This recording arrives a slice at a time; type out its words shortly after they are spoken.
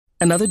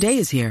Another day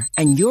is here,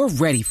 and you're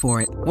ready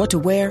for it. What to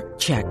wear?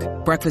 Check.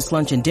 Breakfast,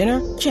 lunch, and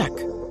dinner? Check.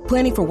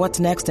 Planning for what's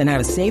next and how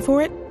to save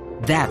for it?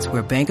 That's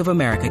where Bank of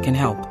America can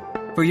help.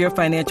 For your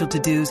financial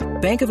to-dos,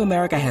 Bank of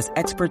America has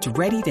experts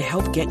ready to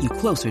help get you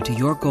closer to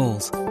your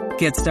goals.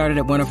 Get started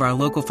at one of our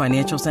local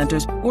financial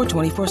centers or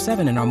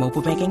 24/7 in our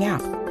mobile banking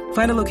app.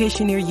 Find a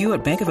location near you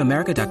at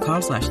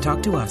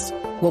bankofamerica.com/talktous.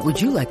 What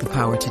would you like the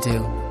power to do?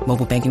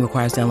 Mobile banking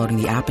requires downloading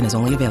the app and is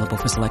only available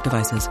for select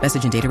devices.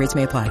 Message and data rates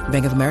may apply.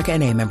 Bank of America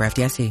N.A., member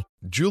FDIC.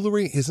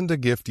 Jewelry isn't a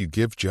gift you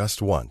give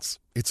just once.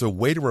 It's a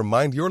way to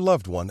remind your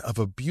loved one of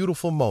a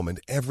beautiful moment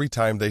every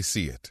time they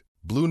see it.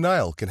 Blue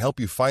Nile can help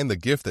you find the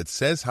gift that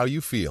says how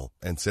you feel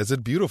and says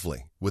it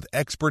beautifully, with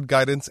expert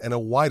guidance and a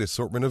wide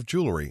assortment of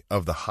jewelry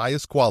of the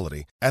highest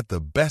quality at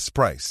the best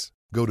price.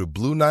 Go to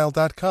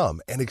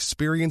BlueNile.com and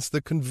experience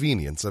the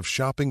convenience of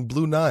shopping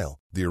Blue Nile,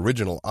 the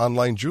original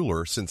online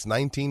jeweler since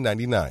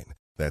 1999.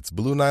 That's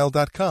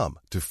BlueNile.com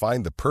to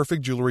find the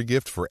perfect jewelry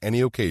gift for any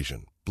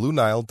occasion.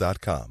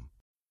 BlueNile.com.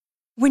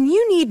 When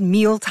you need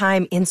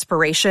mealtime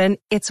inspiration,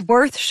 it's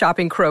worth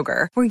shopping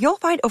Kroger, where you'll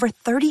find over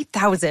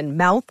 30,000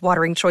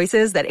 mouth-watering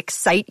choices that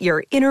excite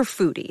your inner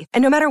foodie.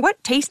 And no matter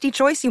what tasty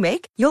choice you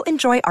make, you'll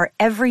enjoy our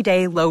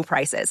everyday low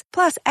prices,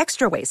 plus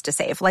extra ways to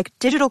save, like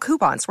digital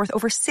coupons worth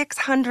over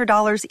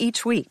 $600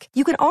 each week.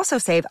 You can also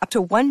save up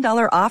to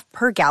 $1 off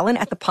per gallon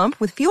at the pump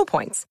with fuel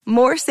points.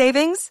 More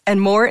savings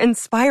and more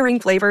inspiring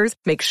flavors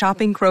make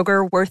shopping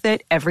Kroger worth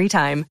it every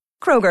time.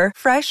 Kroger,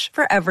 fresh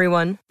for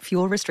everyone.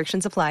 Fuel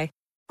restrictions apply.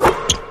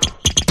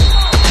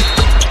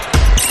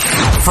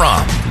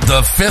 From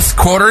the Fifth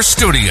Quarter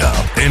Studio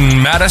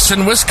in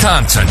Madison,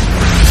 Wisconsin,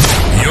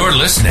 you're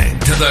listening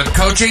to the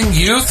Coaching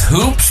Youth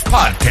Hoops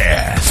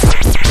Podcast.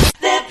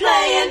 They're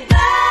playing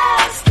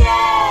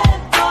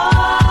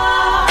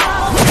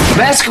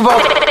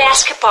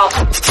basketball.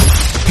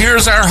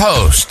 Here's our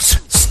hosts,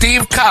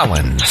 Steve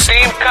Collins,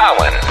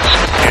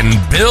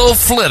 and Bill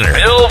Flitter.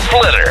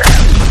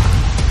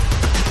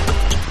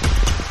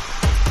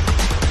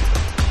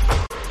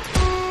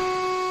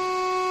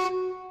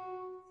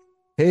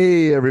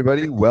 Hey,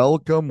 everybody.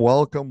 Welcome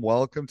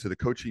to the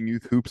Coaching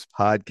Youth Hoops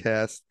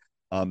podcast.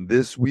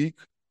 This week,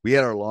 we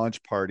had our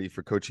launch party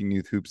for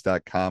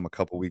coachingyouthhoops.com a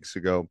couple weeks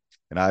ago,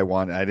 and I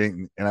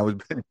was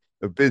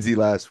busy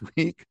last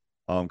week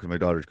because my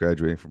daughter's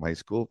graduating from high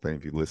school. If any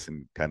of you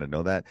listen, kind of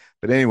know that.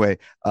 But anyway,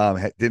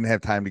 didn't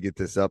have time to get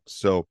this up,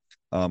 so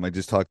I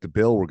just talked to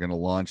Bill. We're going to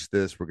launch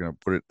this. We're going to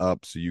put it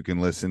up so you can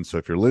listen. So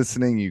if you're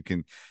listening, you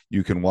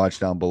can watch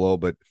down below.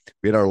 But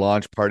we had our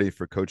launch party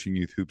for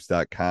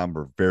coachingyouthhoops.com.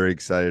 We're very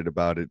excited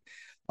about it.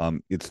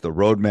 It's the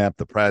roadmap,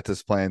 the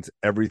practice plans,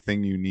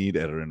 everything you need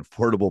at an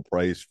affordable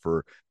price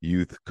for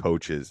youth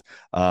coaches.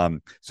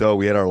 So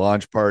we had our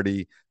launch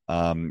party.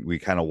 We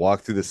kind of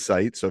walked through the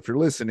site. So if you're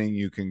listening,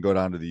 you can go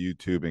down to the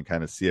YouTube and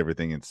kind of see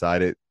everything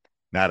inside it.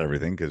 Not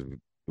everything, because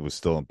it was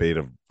still a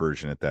beta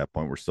version at that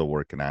point. We're still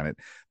working on it.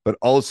 But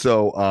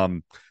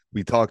also,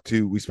 we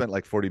spent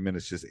like 40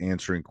 minutes just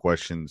answering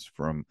questions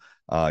from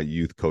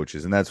youth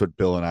coaches. And that's what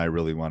Bill and I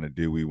really want to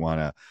do. We want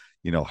to,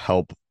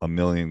 help a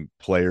million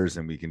players,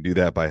 and we can do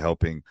that by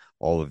helping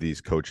all of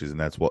these coaches. And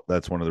that's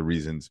one of the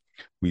reasons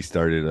we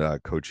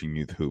started Coaching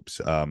Youth Hoops.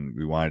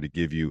 We wanted to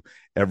give you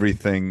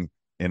everything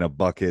in a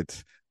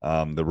bucket.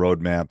 The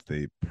roadmap,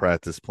 the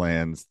practice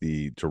plans,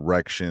 the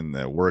direction,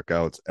 the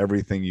workouts,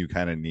 everything you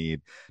kind of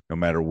need, no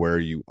matter where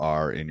you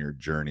are in your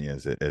journey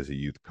as a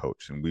youth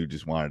coach. And we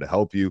just wanted to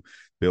help you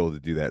be able to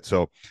do that.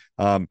 So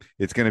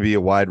it's going to be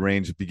a wide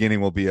range. The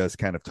beginning will be us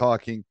kind of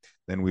talking.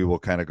 Then we will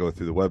kind of go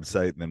through the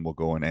website, and then we'll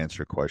go and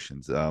answer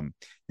questions. And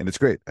it's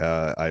great.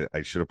 I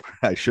should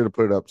have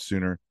put it up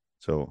sooner.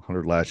 So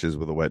 100 lashes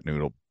with a wet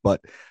noodle,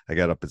 but I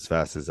got up as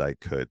fast as I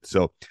could.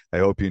 So I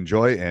hope you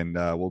enjoy, and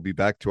we'll be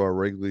back to our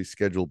regularly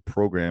scheduled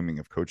programming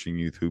of Coaching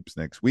Youth Hoops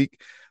next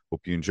week.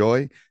 Hope you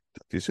enjoy.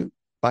 Talk to you soon.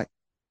 Bye.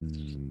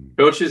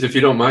 Coaches, if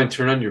you don't mind,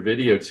 turn on your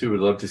video too.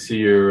 We'd love to see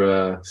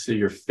your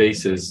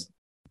faces.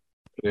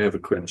 We're gonna have a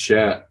quick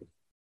chat.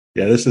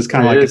 Yeah, this is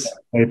kind of like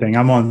anything.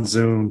 I'm on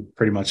Zoom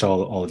pretty much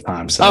all the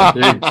time. So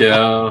there you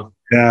go.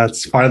 Yeah,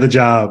 it's part of the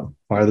job.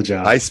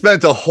 I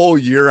spent a whole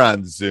year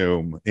on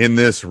Zoom in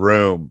this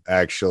room.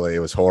 Actually, it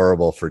was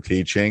horrible for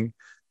teaching. It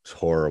was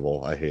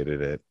horrible. I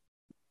hated it.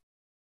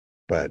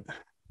 But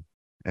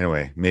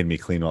anyway, made me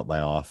clean up my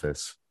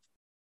office.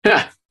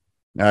 Yeah.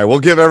 All right,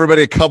 we'll give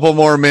everybody a couple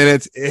more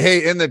minutes.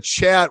 Hey, in the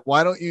chat,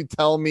 why don't you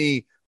tell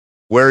me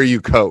where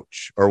you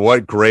coach or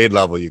what grade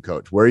level you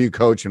coach? Where you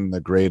coach in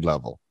the grade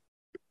level?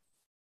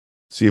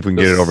 See if we can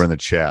get it over in the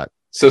chat.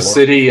 So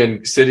city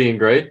and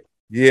grade?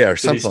 Yeah, or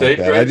something like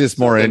that. I'm just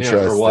more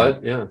interested. Or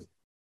what? Yeah.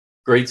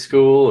 Grade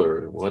school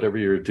or whatever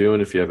you're doing,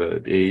 if you have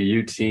an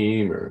AAU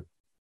team or.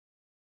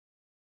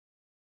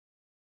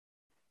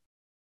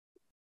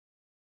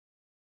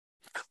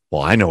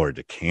 Well, I know where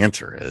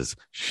Decanter is.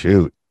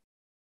 Shoot.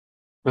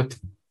 What?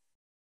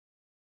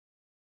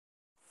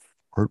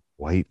 Fort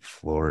White,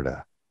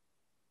 Florida.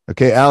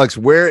 Okay, Alex,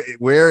 where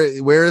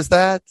is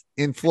that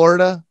in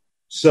Florida?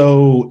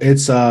 So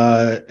it's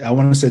I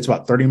want to say it's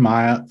about 30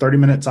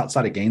 minutes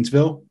outside of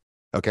Gainesville.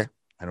 Okay.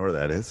 I know where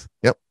that is.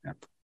 Yep.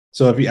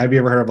 So have you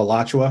ever heard of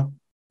Alachua?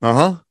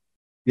 Uh-huh.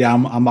 Yeah,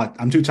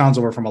 I'm 2 towns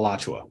over from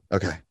Alachua.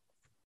 Okay.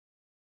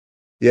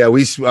 Yeah,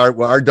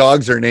 our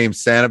dogs are named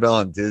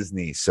Sanibel and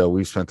Disney, so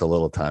we've spent a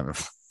little time.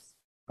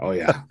 Oh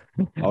yeah.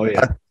 Oh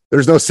yeah.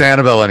 There's no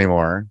Sanibel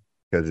anymore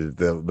because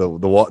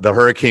the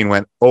hurricane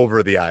went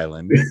over the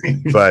island,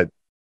 but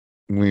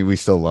we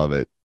still love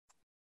it.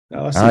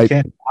 Oh, I see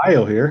Canton,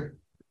 Ohio here.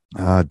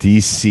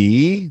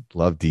 DC,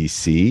 love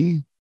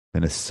DC,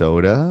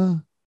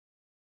 Minnesota,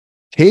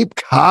 Cape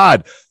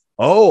Cod.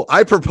 Oh,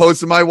 I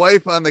proposed to my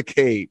wife on the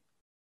Cape.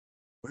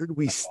 Where did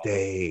we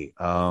stay?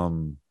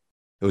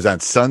 It was on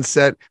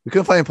Sunset. We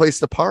couldn't find a place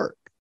to park.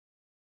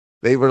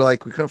 They were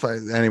like, we couldn't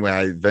find. Anyway,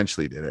 I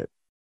eventually did it.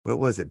 What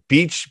was it?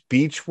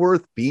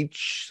 Beechworth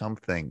Beach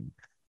something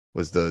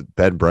was the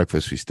bed and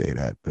breakfast we stayed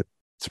at. But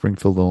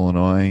Springfield,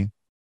 Illinois.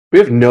 We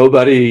have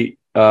nobody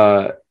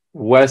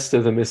west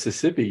of the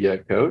Mississippi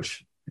yet,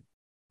 Coach.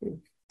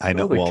 I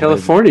know. The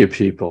California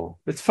people.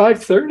 It's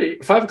 5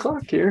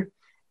 o'clock here.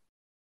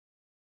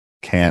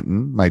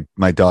 Canton.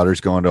 My daughter's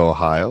going to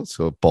Ohio,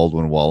 so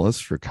Baldwin Wallace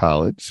for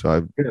college.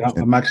 So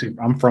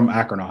I'm from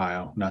Akron,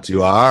 Ohio. Not too.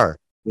 You are.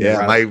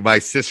 Yeah, my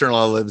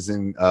sister-in-law lives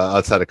in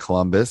outside of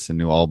Columbus in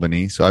New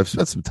Albany, so I've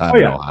spent some time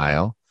in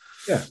Ohio.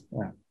 Yeah.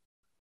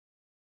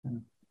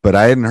 But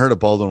I hadn't heard of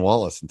Baldwin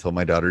Wallace until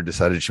my daughter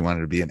decided she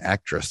wanted to be an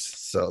actress.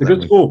 So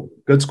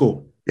Good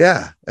school.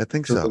 Yeah, I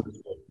think so.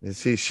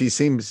 She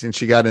seems, and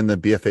she got in the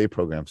BFA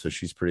program, so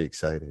she's pretty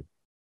excited.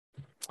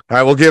 All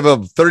right, we'll give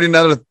a 30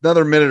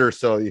 another minute or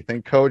so. You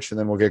think, Coach, and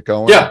then we'll get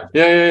going.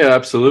 Yeah,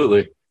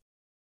 absolutely.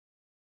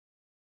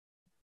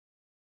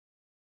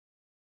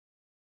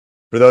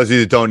 For those of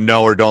you that don't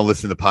know or don't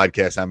listen to the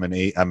podcast, I'm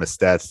a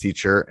stats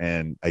teacher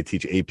and I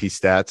teach AP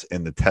stats,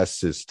 and the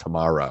test is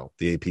tomorrow.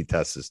 The AP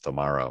test is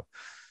tomorrow.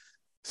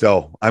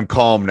 So I'm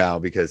calm now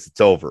because it's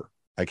over.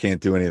 I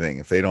can't do anything.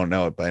 If they don't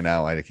know it by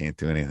now, I can't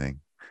do anything.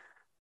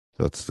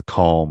 So it's the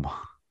calm.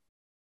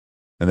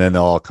 And then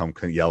they'll all come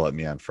yell at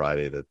me on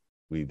Friday that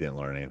we didn't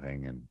learn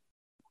anything. And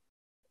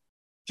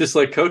just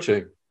like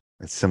coaching.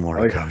 It's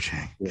similar to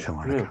coaching. Yeah.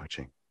 Similar to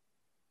coaching.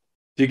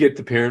 Do you get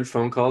the parent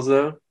phone calls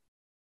though?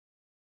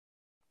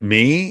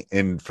 Me?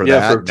 And for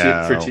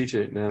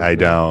teaching. No, I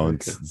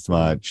don't as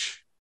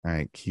much. All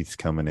right, Keith's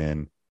coming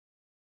in.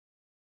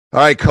 All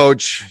right,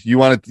 Coach, you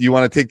want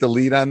to take the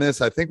lead on this?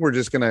 I think we're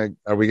just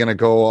are we gonna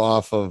go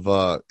off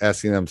of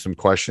asking them some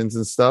questions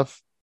and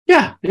stuff?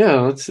 Yeah.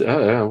 Let's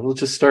we'll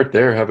just start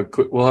there.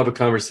 We'll have a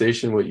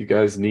conversation. What you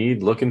guys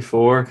need, looking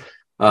for.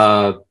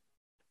 So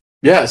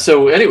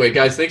anyway,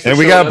 guys, thanks. And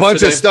we got a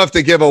bunch of stuff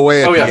to give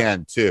away at the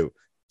end too.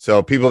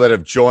 So people that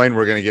have joined,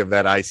 we're gonna give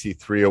that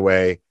IC3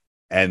 away,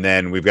 and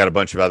then we've got a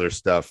bunch of other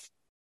stuff,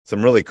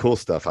 some really cool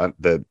stuff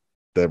that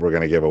we're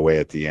gonna give away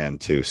at the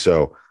end too.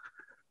 So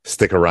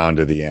stick around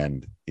to the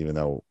end, even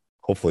though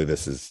hopefully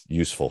this is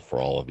useful for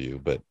all of you.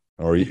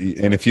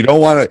 And if you don't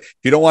want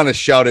to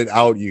shout it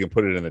out, you can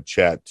put it in the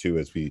chat too,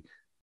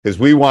 because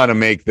we want to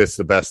make this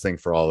the best thing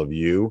for all of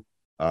you.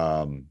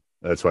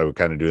 That's why we're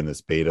kind of doing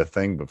this beta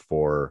thing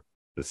before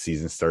the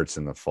season starts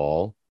in the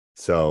fall.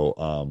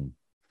 So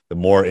the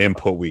more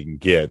input we can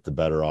get, the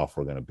better off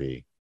we're going to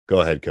be.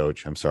 Go ahead,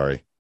 Coach. I'm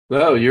sorry.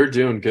 No, you're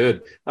doing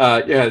good.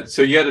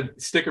 So you got to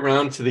stick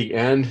around to the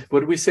end. What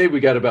did we say? We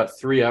got about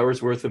 3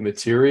 hours worth of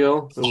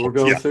material that we're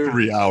going through.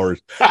 3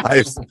 hours. I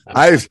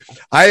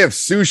have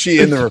sushi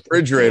in the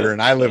refrigerator,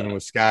 and I live in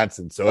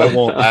Wisconsin, so it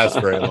won't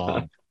last very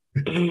long.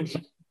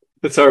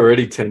 It's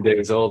already 10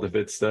 days old if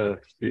it's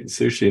eating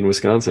sushi in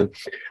Wisconsin.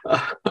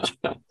 All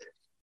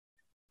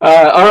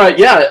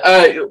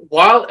right,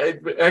 while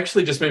it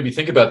actually just made me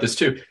think about this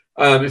too.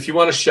 If you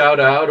want to shout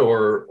out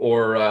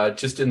or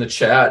just in the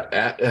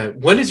chat,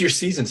 when does your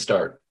season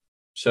start?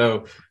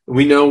 So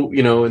we know,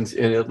 and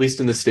at least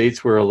in the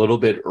States, we're a little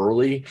bit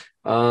early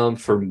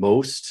for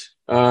most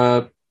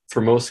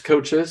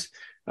coaches.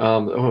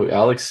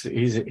 Alex,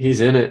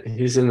 he's in it.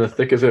 He's in the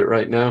thick of it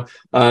right now.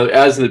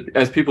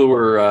 As people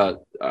were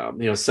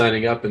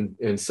signing up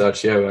and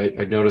such. I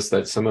noticed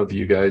that some of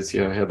you guys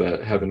have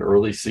an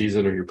early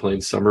season, or you're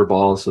playing summer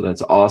ball, so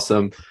that's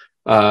awesome.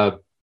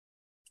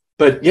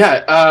 So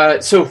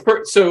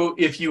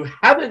if you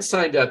haven't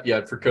signed up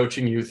yet for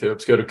Coaching Youth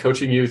Hoops, go to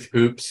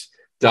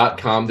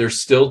coachingyouthhoops.com. There's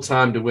still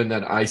time to win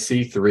that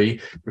IC3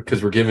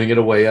 because we're giving it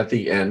away at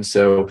the end.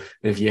 So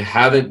if you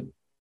haven't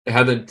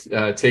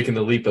taken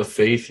the leap of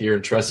faith here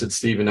and trusted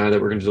Steve and I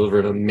that we're going to deliver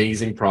an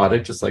amazing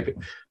product, just like a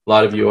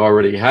lot of you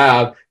already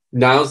have,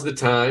 now's the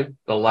time,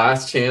 the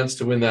last chance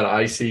to win that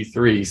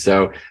IC3.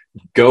 So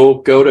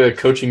go to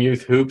Coaching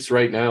Youth Hoops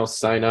right now,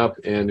 sign up,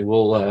 and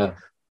we'll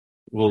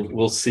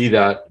see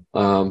that.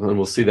 And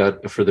we'll see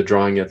that for the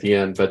drawing at the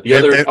end. But the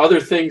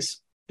other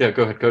things, go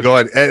ahead, Coach. Go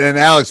ahead. And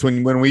Alex,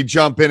 when we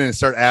jump in and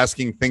start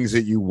asking things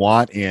that you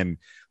want in,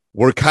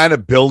 we're kind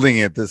of building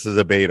it. This is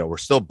a beta. We're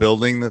still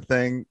building the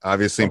thing,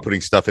 obviously, and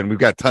putting stuff in. We've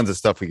got tons of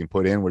stuff we can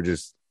put in.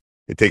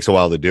 It takes a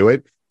while to do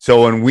it.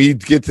 So when we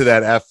get to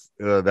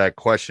that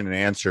question and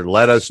answer,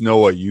 let us know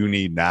what you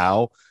need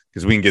now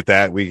because we can get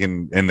that.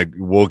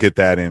 We'll get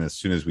that in as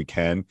soon as we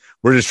can.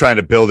 We're just trying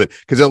to build it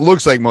because it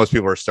looks like most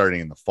people are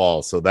starting in the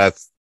fall. So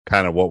that's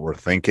kind of what we're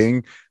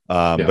thinking.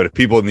 But if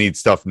people need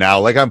stuff now,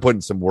 like I'm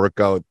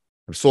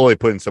slowly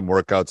putting some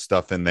workout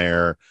stuff in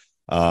there.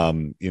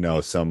 Some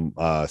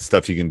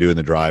stuff you can do in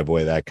the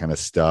driveway, that kind of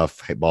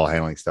stuff, ball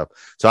handling stuff.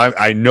 So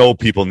I know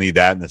people need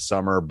that in the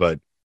summer, but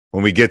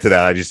when we get to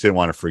that, I just didn't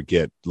want to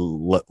forget.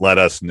 Let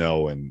us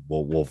know, and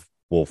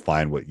we'll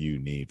find what you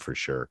need for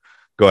sure.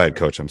 Go ahead,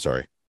 Coach. I'm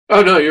sorry.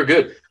 Oh no, you're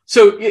good.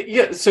 So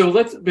so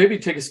let's maybe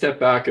take a step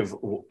back of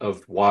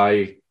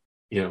why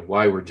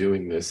we're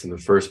doing this in the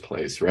first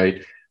place,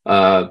 right?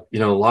 A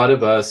lot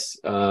of us,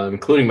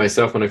 including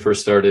myself, when I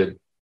first started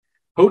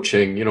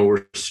coaching,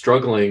 we're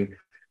struggling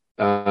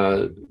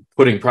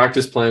putting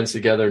practice plans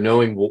together,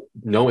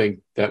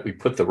 knowing that we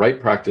put the right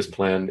practice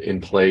plan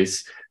in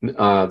place,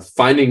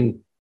 finding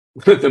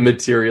the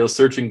material,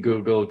 searching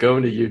Google,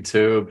 going to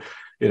YouTube,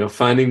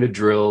 finding the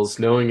drills,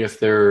 knowing if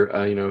they're,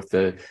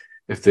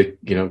 if the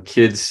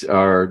kids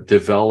are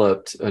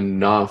developed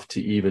enough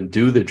to even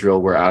do the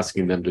drill we're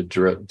asking them to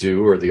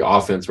do, or the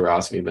offense we're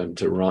asking them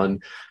to run.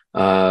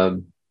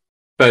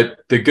 But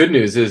the good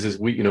news is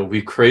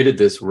we've created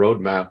this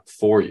roadmap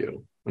for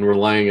you, and we're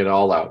laying it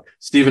all out.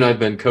 Steve and I've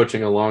been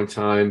coaching a long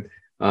time,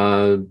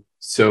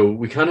 so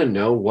we kind of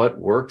know what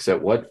works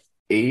at what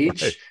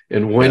age, right,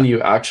 and when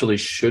you actually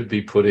should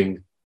be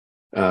putting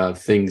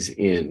things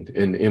in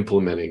and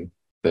implementing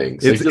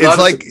things. Go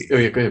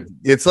ahead.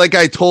 It's like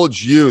I told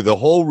you, the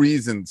whole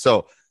reason.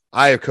 So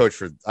I've coached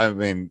for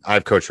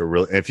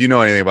if you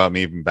know anything about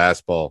me from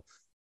basketball,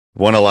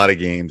 won a lot of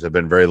games. I've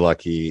been very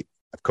lucky.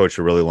 I've coached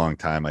a really long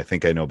time. I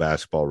think I know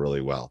basketball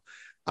really well.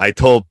 I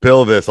told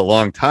Bill this a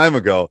long time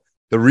ago.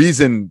 The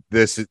reason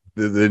the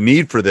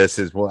need for this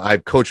is, well,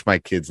 I've coached my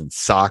kids in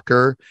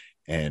soccer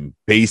and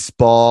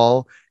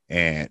baseball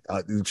and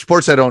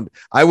sports.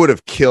 I would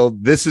have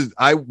killed.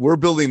 We're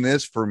building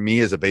this for me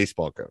as a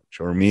baseball coach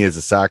or me as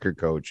a soccer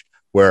coach,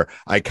 where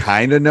I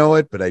kind of know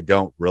it, but I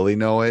don't really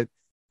know it.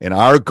 And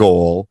our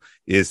goal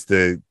is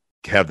to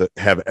have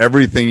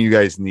everything you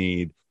guys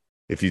need.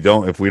 If we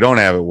don't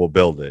have it, we'll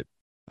build it.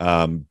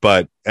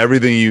 But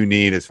everything you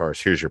need as far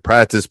as here's your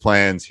practice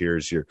plans,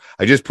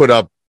 I just put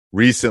up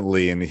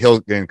recently,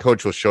 and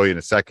Coach will show you in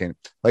a second,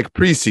 like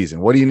preseason.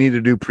 What do you need to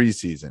do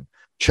preseason?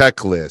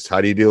 Checklist. How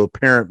do you deal with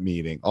parent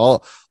meeting?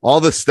 All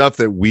the stuff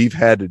that we've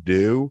had to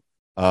do,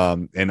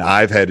 and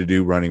I've had to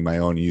do running my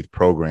own youth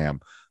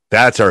program.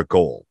 That's our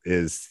goal,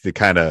 is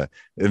to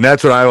and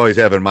that's what I always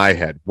have in my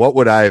head. What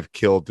would I have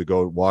killed to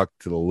go walk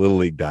to the Little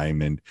League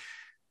Diamond?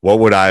 What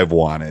would I have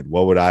wanted?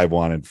 What would I have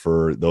wanted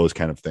for those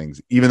kind of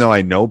things? Even though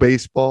I know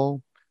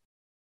baseball,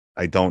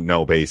 I don't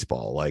know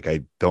baseball. Like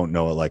I don't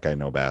know it like I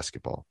know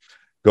basketball.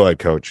 Go ahead,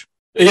 Coach.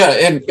 Yeah,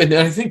 and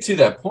I think to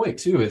that point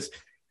too is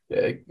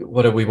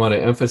what we want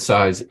to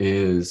emphasize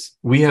is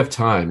we have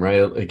time,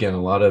 right? Again,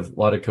 a lot of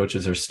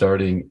coaches are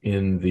starting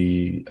in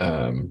the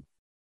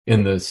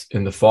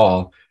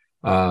fall,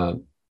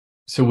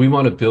 so we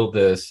want to build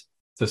this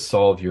to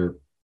solve your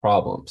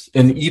problems.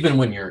 And even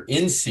when you're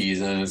in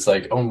season, it's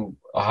like, oh,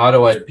 how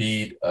do I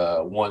beat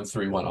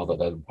 1-3-1? Although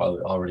that would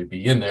probably already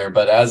be in there,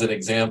 but as an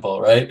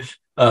example, right?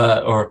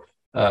 Or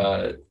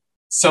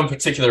some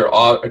particular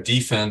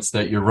defense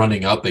that you're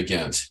running up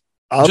against.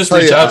 Just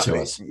reach out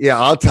to us. Yeah,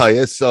 I'll tell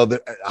you. So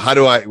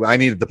I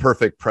needed the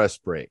perfect press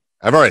break.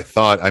 I've already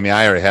thought, I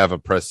already have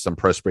some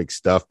press break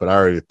stuff, but I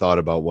already thought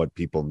about what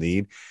people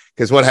need.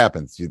 Because what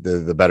happens?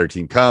 The better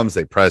team comes,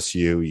 they press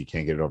you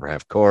can't get it over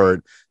half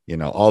court,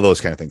 all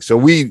those kind of things. So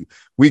we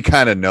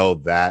kind of know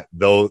that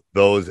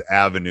those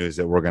avenues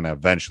that we're going to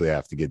eventually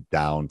have to get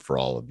down for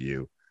all of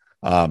you.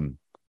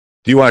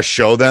 Do you want to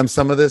show them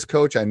some of this,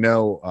 Coach? I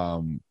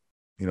know,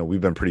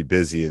 we've been pretty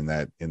busy in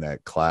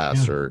that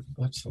class.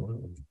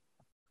 Absolutely.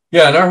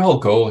 Yeah. And our whole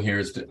goal here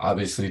is to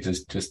obviously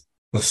just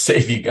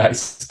save you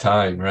guys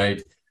time,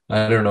 right?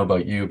 I don't know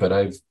about you, but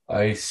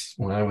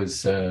when I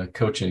was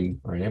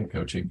coaching, or I am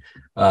coaching,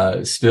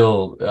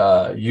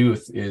 still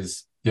youth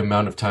is the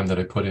amount of time that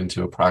I put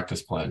into a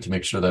practice plan to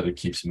make sure that it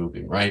keeps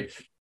moving, right?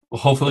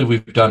 Well, hopefully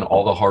we've done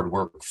all the hard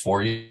work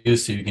for you,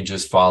 so you can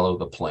just follow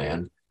the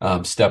plan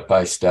step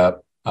by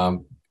step,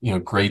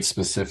 grade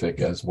specific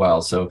as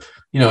well. So,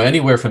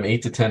 anywhere from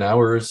 8 to 10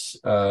 hours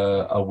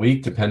a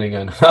week, depending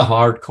on how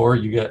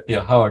hardcore you get,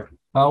 how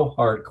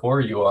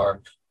hardcore you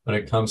are when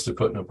it comes to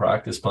putting a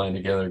practice plan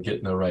together,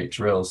 getting the right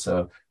drill.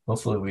 So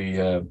hopefully we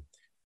have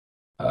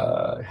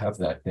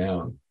that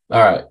down. All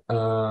right.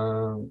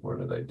 What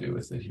did I do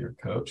with it here,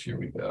 Coach? Here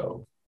we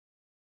go.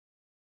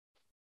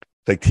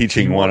 It's like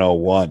teaching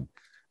 101.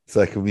 It's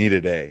like we need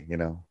a day,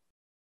 Let's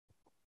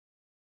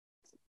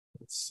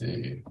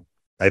see.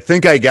 I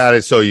think I got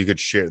it so you could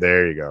share.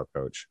 There you go,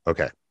 Coach.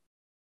 Okay.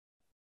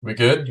 We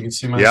good? You can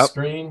see my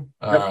screen?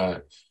 All right.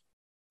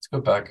 Let's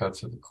go back out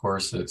to the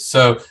courses.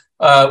 So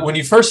when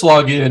you first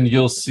log in,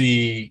 you'll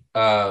see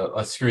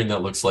a screen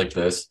that looks like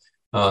this.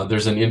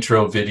 There's an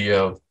intro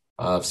video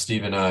of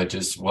Steve and I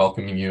just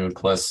welcoming you,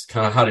 plus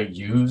kind of how to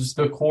use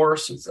the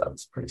course.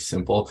 It's pretty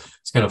simple.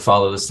 It's going to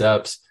follow the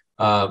steps.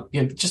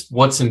 just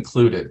what's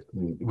included.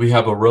 We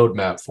have a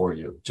roadmap for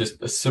you,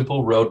 just a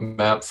simple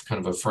roadmap,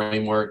 kind of a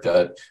framework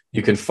that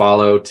you can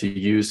follow to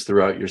use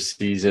throughout your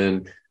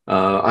season.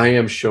 I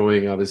am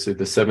showing obviously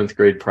the 7th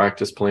grade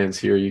practice plans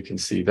here. You can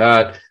see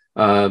that.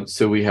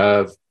 So we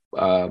have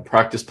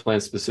practice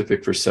plans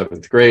specific for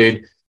 7th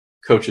grade,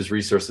 coaches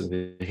resources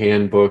and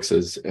handbooks,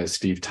 as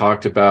Steve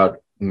talked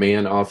about,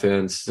 man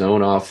offense,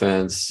 zone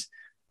offense,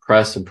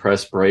 press and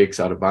press breaks,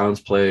 out of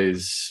bounds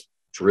plays,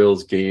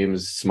 drills,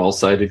 games,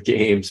 small-sided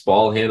games,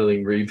 ball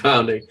handling,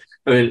 rebounding.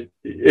 I mean,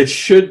 it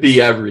should be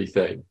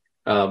everything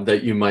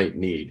that you might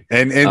need.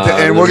 And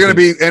we're going to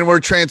be, and we're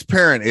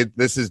transparent.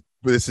 This is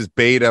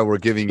beta. We're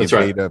giving you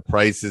beta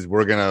prices.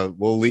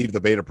 We'll leave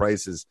the beta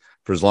prices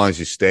for as long as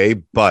you stay,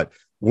 but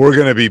we're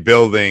going to be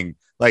building.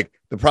 Like,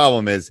 the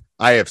problem is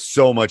I have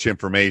so much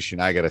information.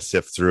 I got to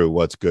sift through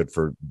what's good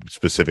for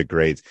specific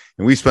grades.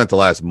 And we spent the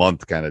last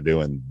month kind of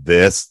doing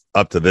this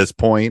up to this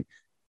point.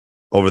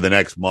 Over the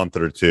next month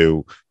or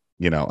two,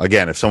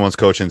 again, if someone's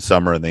coaching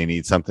summer and they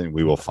need something,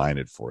 we will find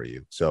it for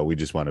you. So we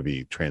just want to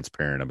be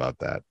transparent about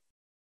that.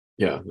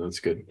 Yeah, that's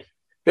good.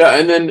 Yeah,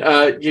 and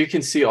then you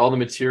can see all the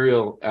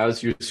material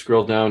as you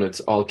scroll down.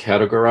 It's all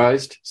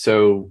categorized.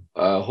 So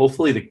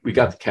hopefully we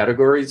got the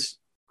categories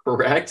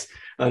correct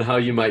on how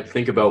you might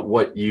think about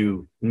what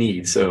you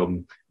need.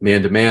 So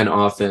man-to-man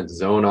offense,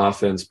 zone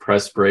offense,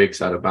 press breaks,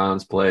 out of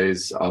bounds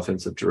plays,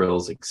 offensive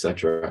drills,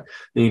 etc.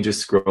 Then you just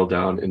scroll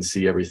down and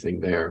see everything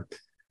there.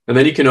 And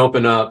then you can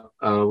open up,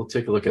 we'll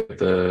take a look at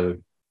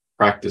the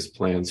practice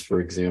plans, for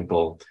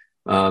example.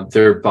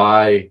 They're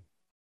by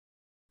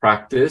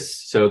practice.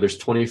 So there's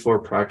 24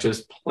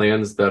 practice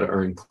plans that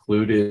are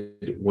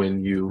included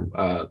when you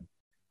buy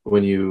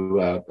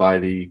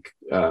the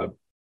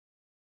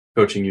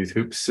Coaching Youth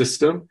Hoops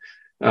system.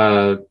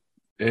 And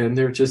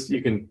they're just,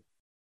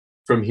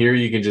 from here,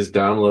 you can just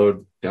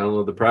download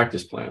the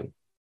practice plan.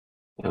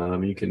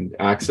 You can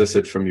access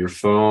it from your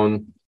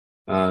phone,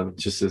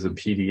 just as a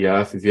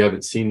PDF. If you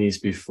haven't seen these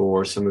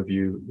before, some of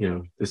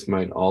you, this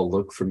might all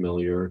look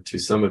familiar to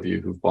some of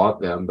you who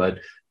bought them, but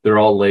they're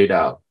all laid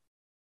out.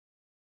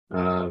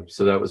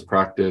 So that was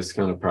practice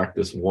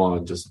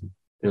 1, just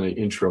kind of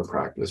intro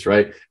practice,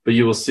 right? But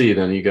you will see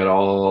then you got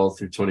all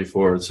through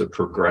 24. It's a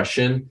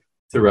progression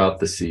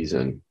throughout the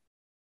season.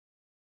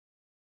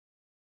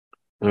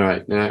 All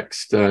right,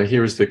 next,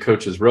 here's the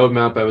coach's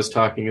roadmap I was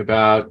talking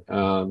about.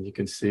 You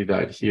can see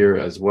that here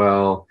as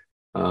well.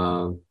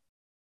 All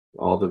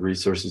the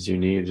resources you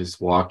need, just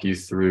walk you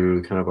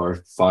through kind of our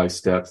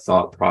 5-step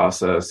thought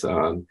process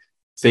on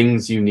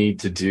things you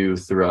need to do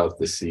throughout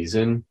the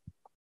season.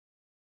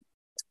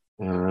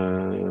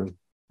 And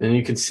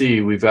you can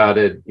see we've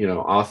added,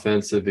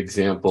 offensive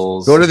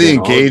examples. Go to the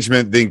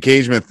engagement. The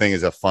engagement thing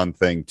is a fun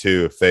thing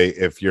too.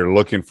 If you're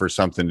looking for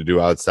something to do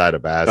outside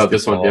of basketball. Oh,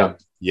 this one, yeah.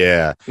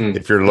 Yeah.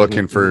 If you're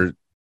looking for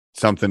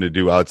something to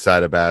do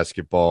outside of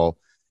basketball,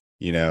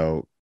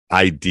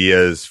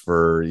 ideas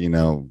for,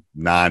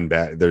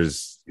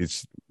 it's a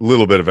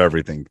little bit of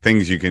everything.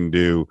 Things you can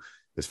do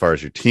as far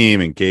as your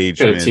team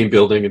engagement, kind of team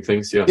building and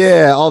things. Yeah.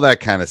 Yeah. All that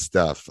kind of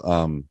stuff.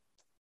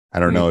 I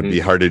don't know. It'd be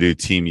hard to do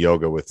team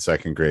yoga with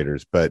 2nd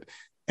graders, but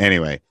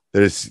anyway,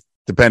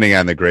 depending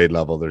on the grade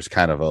level, there's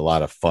kind of a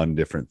lot of fun,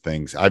 different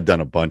things. I've done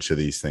a bunch of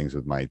these things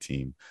with my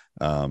team.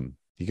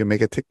 You can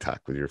make a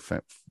TikTok with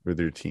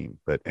your team,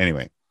 but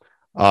anyway,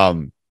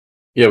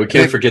 yeah, we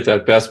can't forget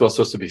that basketball's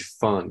supposed to be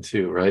fun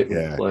too, right?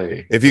 Yeah.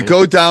 Play. If you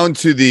go down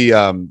to the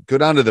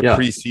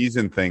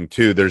preseason thing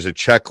too, there's a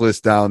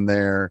checklist down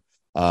there.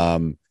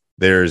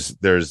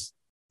 There's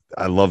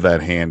I love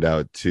that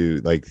handout too.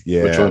 Like,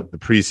 the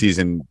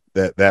preseason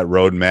that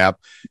roadmap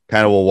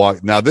kind of will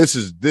walk. Now this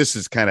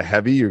is kind of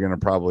heavy. You're going to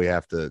probably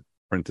have to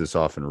print this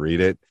off and read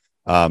it.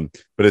 But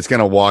it's going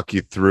to walk you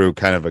through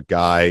kind of a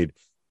guide.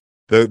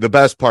 The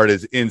best part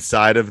is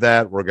inside of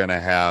that, we're going to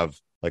have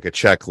like a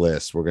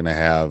checklist. We're going to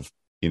have,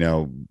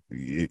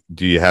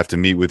 do you have to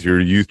meet with your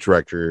youth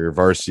director, your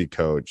varsity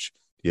coach?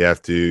 You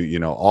have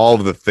to, all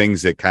of the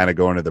things that kind of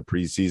go into the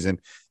preseason.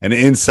 And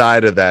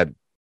inside of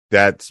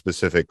that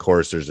specific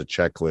course, there's a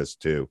checklist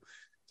too.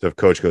 So if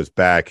coach goes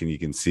back and you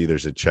can see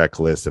there's a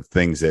checklist of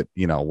things that,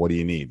 what do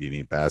you need? Do you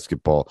need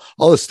basketball?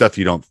 All the stuff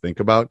you don't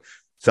think about.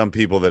 Some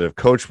people that have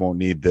coached won't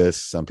need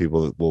this. Some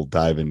people will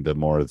dive into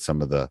more of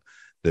some of the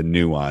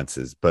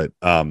nuances, but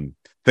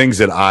things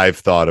that I've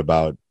thought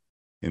about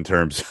in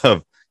terms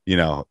of,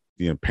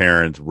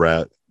 parents,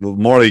 the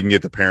more you can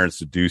get the parents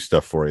to do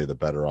stuff for you, the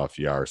better off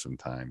you are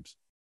sometimes.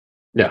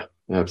 Yeah,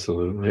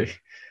 absolutely.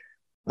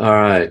 All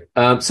right.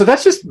 So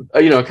that's just,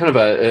 kind of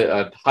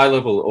a high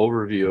level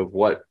overview of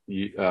what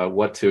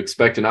to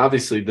expect. And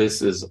obviously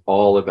this is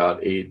all about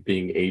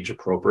being age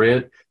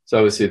appropriate. So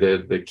obviously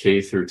the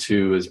K through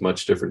 2 is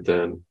much different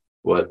than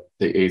what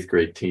the 8th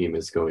grade team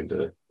is going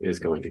to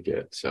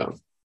get. So.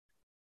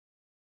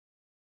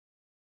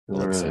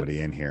 Let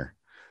somebody in here.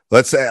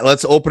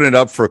 Let's open it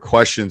up for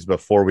questions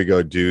before we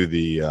go do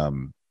the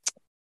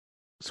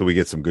so we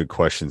get some good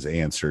questions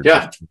answered.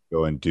 Yeah.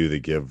 Go and do the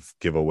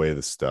give away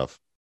the stuff.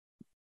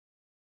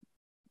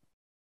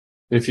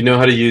 If you know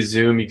how to use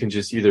Zoom, you can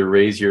just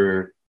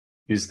either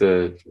use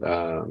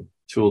the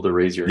tool to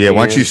raise your hand.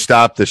 Once you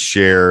stop the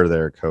share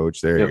there,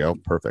 Coach, there you go.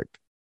 Perfect.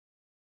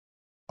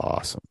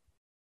 Awesome.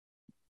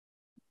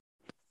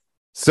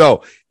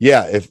 So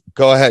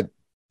go ahead,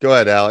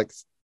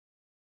 Alex.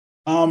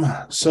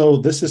 So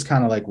this is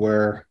kind of like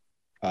where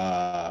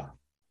I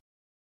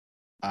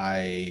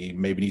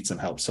maybe need some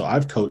help. So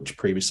I've coached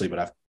previously, but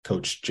I've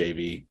coached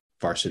JV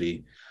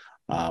varsity.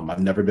 I've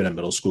never been a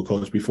middle school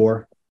coach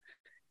before.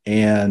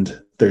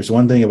 And there's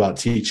one thing about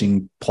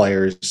teaching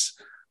players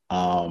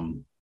at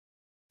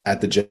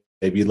the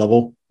JV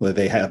level where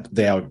they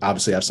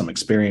obviously have some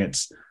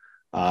experience,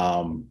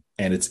 and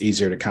it's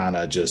easier to kind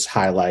of just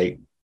highlight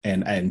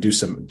and do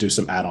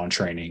some add-on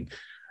training.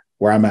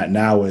 Where I'm at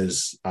now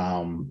is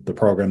the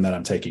program that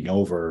I'm taking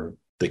over.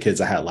 The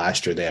kids I had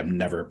last year, they have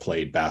never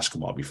played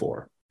basketball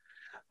before.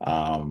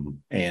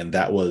 And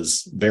that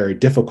was very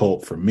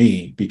difficult for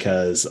me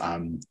because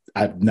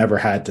I've never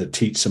had to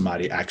teach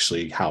somebody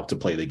actually how to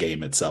play the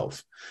game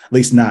itself, at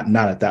least not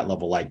at that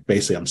level. Like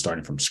basically I'm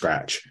starting from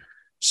scratch.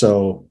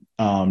 So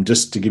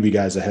just to give you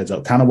guys a heads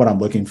up, kind of what I'm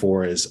looking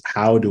for is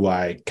how do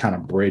I kind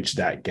of bridge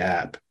that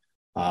gap?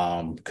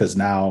 Because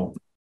now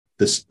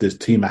this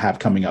team I have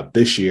coming up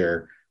this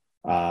year,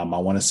 I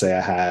want to say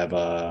I have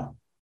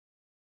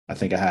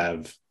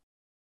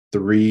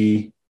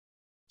 3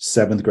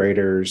 7th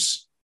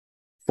graders,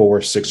 4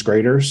 6th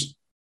graders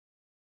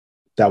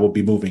that will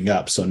be moving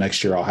up. So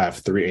next year I'll have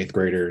 3 8th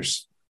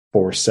graders,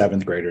 4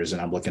 7th graders,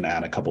 and I'm looking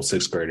at a couple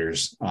 6th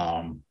graders.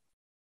 And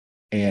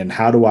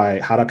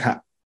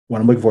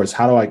what I'm looking for is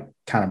how do I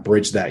kind of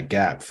bridge that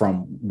gap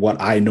from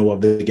what I know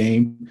of the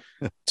game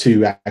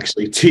to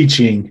actually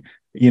teaching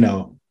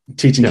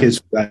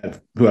kids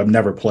who have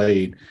never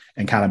played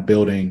and kind of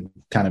building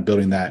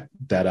that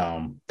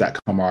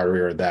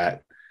camaraderie or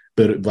that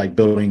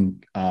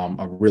building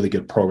a really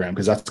good program,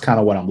 because that's kind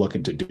of what I'm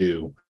looking to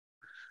do,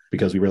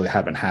 because we really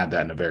haven't had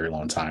that in a very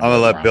long time. I'm gonna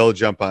let Bill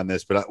jump on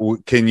this, but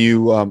can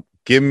you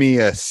give me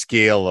a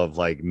scale of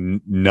like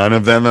none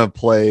of them have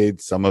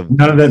played, none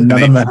of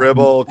them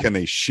dribble, can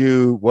they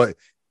shoot? What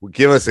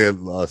give us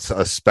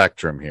a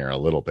spectrum here a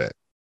little bit.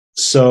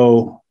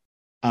 So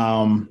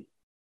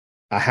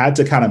I had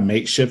to kind of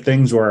makeshift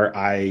things where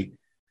I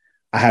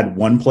had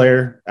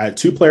I had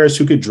 2 players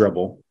who could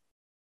dribble.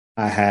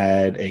 I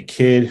had a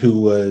kid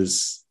who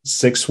was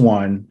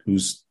 6'1",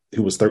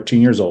 who was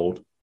 13 years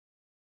old,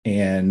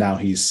 and now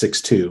he's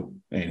 6'2",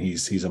 and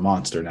he's a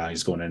monster now.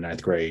 He's going in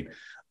 9th grade.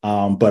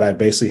 But I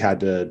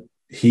basically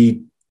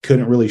he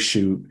couldn't really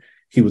shoot.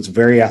 He was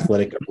very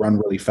athletic, run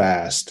really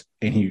fast.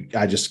 And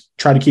I just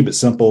tried to keep it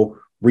simple: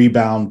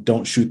 rebound,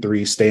 don't shoot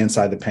threes, stay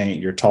inside the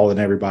paint. You're taller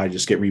than everybody.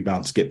 Just get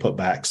rebounds, get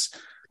putbacks.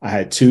 I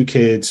had 2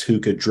 kids who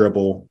could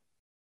dribble.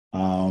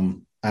 I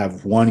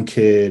have 1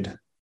 kid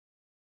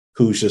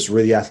who's just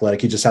really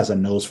athletic. He just has a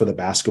nose for the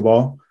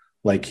basketball.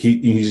 Like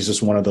he's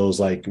just one of those,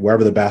 like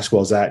wherever the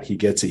basketball's at, he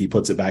gets it, he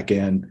puts it back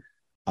in.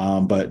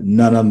 But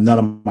none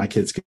of my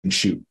kids can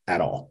shoot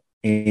at all.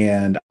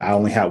 And I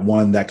only had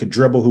 1 that could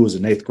dribble who was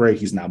in 8th grade.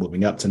 He's now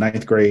moving up to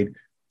 9th grade.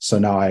 So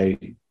now I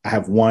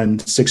have 1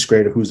 6th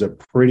grader who's a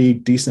pretty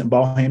decent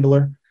ball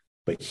handler,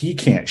 but he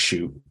can't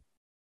shoot.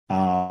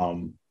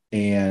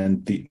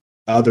 And the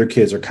other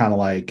kids are kind of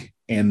like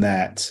in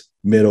that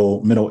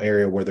middle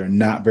area where they're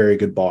not very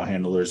good ball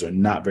handlers or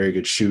not very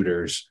good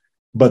shooters,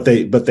 but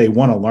they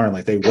want to learn.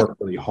 Like they work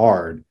really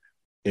hard.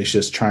 It's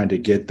just trying to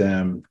teach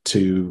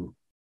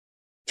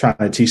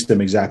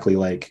them exactly,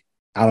 like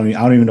I don't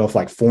even know if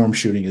like form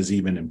shooting is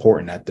even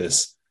important at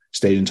this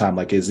stage in time.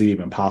 Like, is it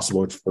even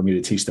possible for me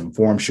to teach them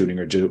form shooting,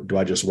 or do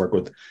I just work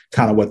with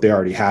kind of what they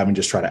already have and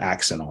just try to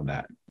accent on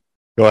that?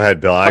 Go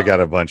ahead, Bill. I got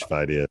a bunch of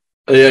ideas.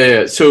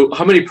 Yeah. So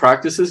how many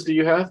practices do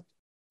you have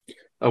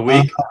a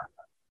week?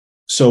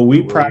 So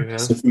we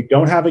practice, if we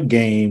don't have a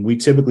game, we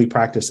typically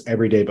practice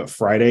every day but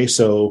Friday.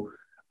 So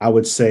I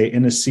would say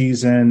in a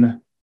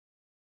season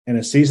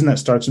that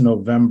starts in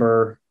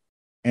November,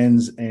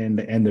 ends in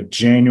the end of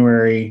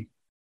January,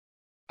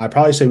 I'd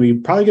probably say we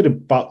probably get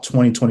about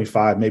 20,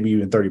 25, maybe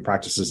even 30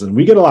 practices, and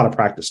we get a lot of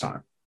practice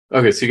time.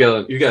 Okay, so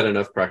you got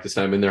enough practice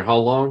time in there. How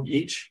long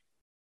each?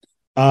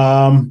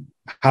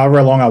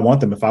 However long I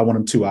want them. If I want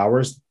them 2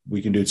 hours,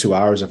 we can do 2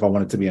 hours. If I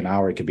want it to be an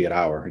hour, it could be an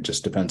hour. It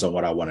just depends on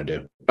what I want to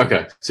do.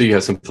 Okay, so you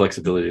have some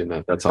flexibility in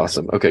that. That's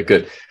awesome. Okay,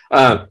 good.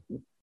 In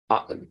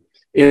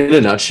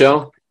a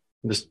nutshell,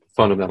 just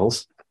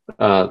fundamentals,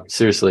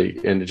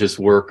 seriously, and to just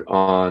work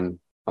on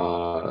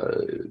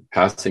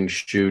passing,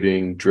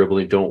 shooting,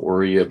 dribbling. Don't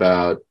worry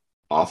about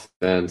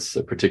offense,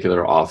 a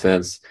particular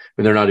offense. I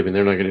mean, they're not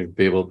going to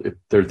be able, if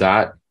they're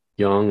that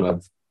young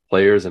of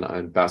players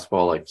and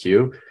basketball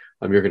IQ,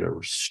 you're going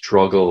to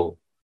struggle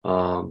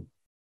having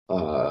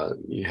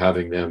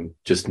them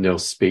just know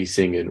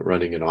spacing and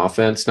running an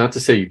offense. Not to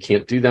say you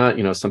can't do that,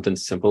 something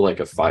simple like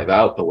a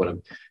 5-out, but what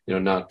I'm,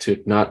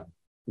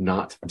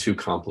 not too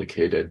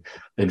complicated,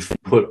 and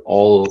put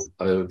all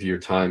of your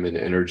time and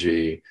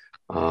energy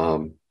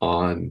on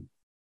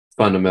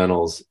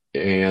fundamentals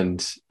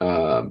and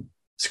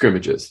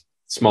scrimmages.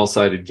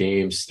 small-sided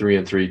games,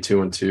 3-on-3,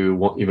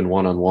 2-on-2, even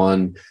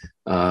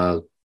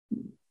 1-on-1.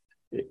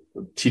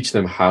 Teach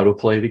them how to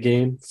play the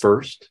game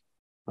first.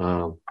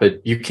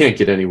 But you can't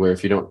get anywhere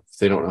if they don't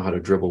know how to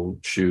dribble,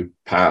 shoot,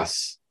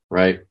 pass,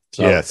 right?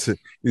 So, yes.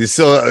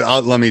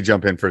 So let me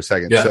jump in for a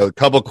second. Yeah. So a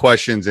couple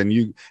questions,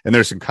 and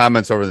there's some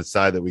comments over the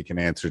side that we can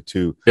answer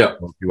too. Yeah.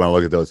 If you want to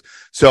look at those.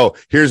 So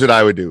here's what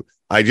I would do.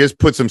 I just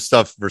put some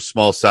stuff for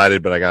small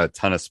sided, but I got a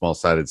ton of small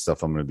sided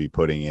stuff I'm going to be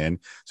putting in.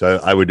 So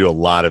I would do a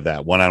lot of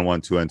that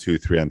 1-on-1,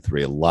 2-on-2,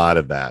 3-on-3, a lot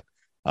of that.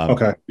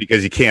 Okay.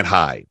 Because you can't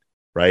hide,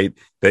 right?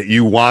 That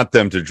you want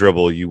them to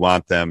dribble. You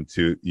want them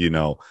to,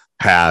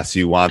 pass.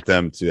 You want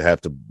them to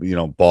have to,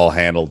 ball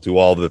handle, do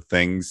all the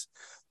things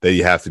that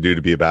you have to do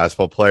to be a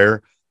basketball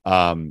player.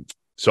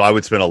 So I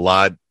would spend a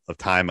lot of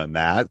time on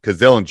that because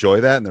they'll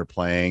enjoy that and they're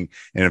playing.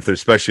 And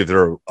especially if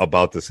they're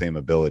about the same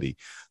ability,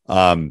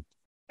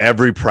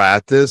 every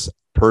practice,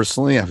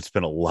 personally, I've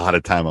spent a lot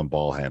of time on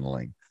ball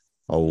handling,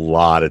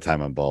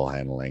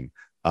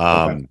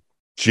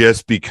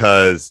 just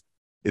because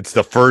it's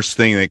the first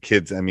thing that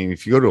kids,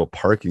 if you go to a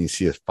park and you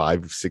see a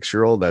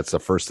 5-6-year-old, that's the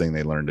first thing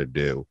they learn to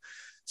do.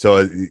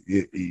 So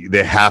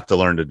they have to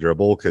learn to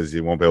dribble because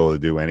you won't be able to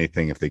do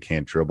anything if they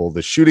can't dribble.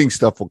 The shooting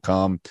stuff will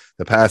come,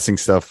 the passing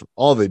stuff,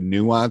 all the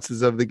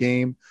nuances of the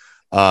game,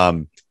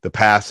 the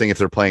passing if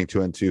they're playing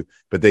 2-on-2,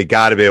 but they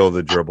got to be able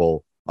to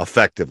dribble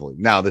effectively.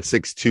 Now, the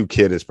 6'2"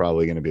 kid is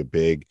probably going to be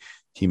big.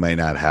 He might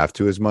not have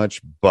to as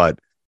much, but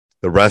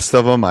the rest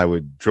of them, I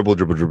would dribble.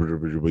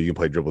 You can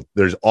play dribble.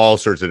 There's all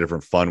sorts of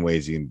different fun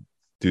ways you can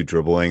do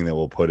dribbling that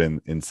we'll put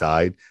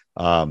inside.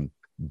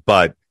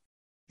 But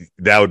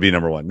that would be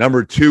number one.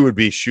 Number two would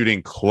be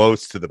shooting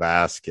close to the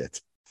basket.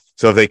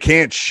 So if they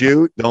can't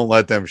shoot, don't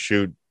let them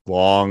shoot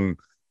long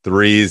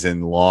threes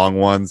and long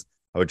ones.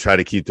 I would try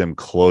to keep them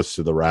close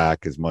to the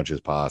rack as much as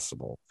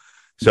possible.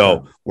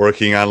 So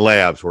working on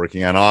layups,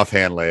 working on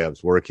offhand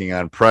layups, working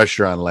on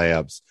pressure on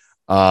layups.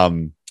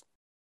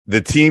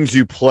 The teams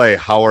you play,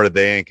 how are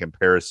they in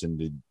comparison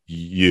to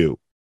you?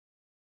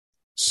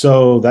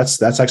 So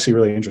that's actually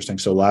really interesting.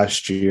 So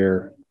last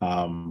year,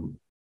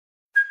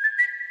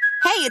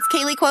 Hey, it's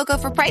Kaylee Cuoco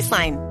for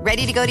Priceline.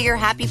 Ready to go to your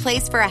happy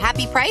place for a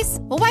happy price?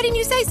 Well, why didn't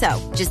you say so?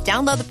 Just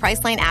download the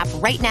Priceline app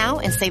right now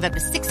and save up to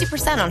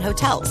 60% on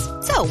hotels.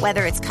 So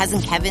whether it's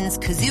Cousin Kevin's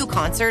Kazoo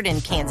Concert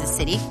in Kansas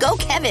City, go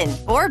Kevin,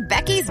 or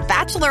Becky's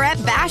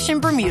Bachelorette Bash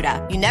in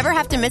Bermuda, you never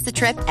have to miss a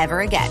trip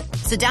ever again.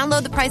 So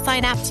download the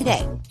Priceline app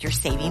today. Your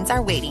savings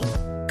are waiting.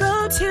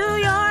 Go to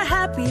your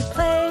happy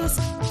place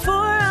for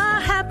a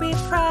happy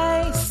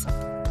price.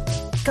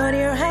 Go to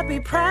your happy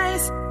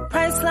price,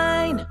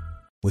 Priceline.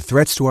 With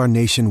threats to our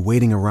nation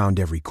waiting around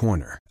every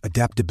corner,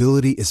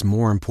 adaptability is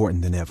more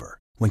important than ever.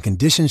 When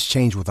conditions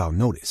change without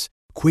notice,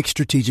 quick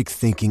strategic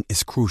thinking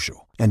is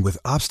crucial. And with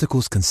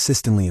obstacles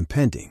consistently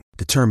impending,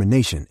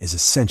 determination is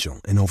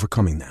essential in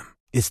overcoming them.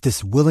 It's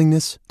this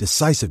willingness,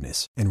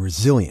 decisiveness, and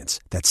resilience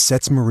that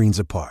sets Marines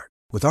apart.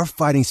 With our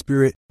fighting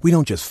spirit, we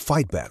don't just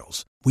fight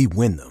battles, we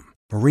win them.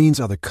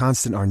 Marines are the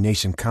constant our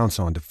nation counts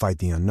on to fight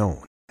the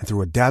unknown. And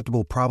through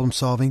adaptable problem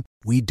solving,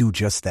 we do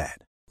just that.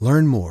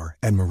 Learn more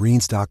at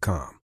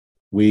marines.com.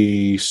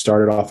 We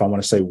started off, I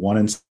want to say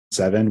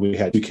 1-7. We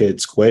had 2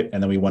 kids quit,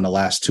 and then we won the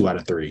last 2 out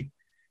of 3.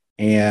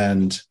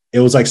 And it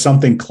was like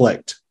something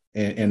clicked.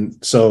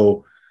 And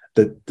so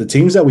the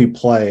teams that we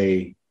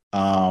play,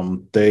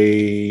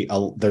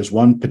 there's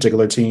one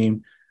particular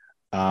team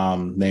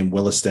named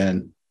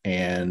Williston,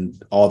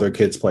 and all their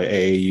kids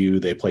play AAU.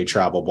 They play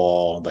travel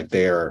ball. Like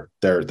their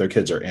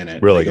kids are in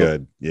it. Really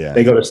good. Yeah.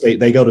 They go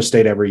to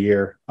state every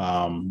year.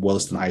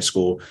 Williston High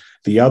School.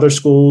 The other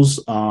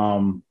schools,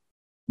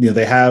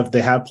 they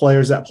have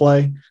players that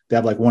play. They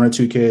have like 1 or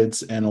 2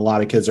 kids, and a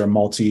lot of kids are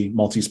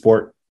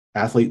multi-sport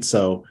athletes.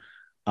 So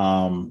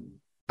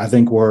I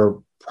think we're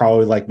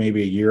probably like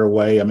maybe a year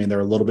away. I mean,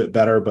 they're a little bit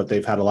better, but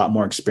they've had a lot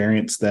more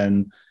experience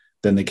than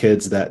the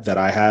kids that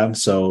I have.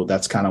 So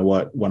that's kind of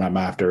what I'm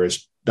after.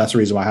 That's the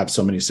reason why I have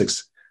so many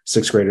sixth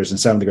graders and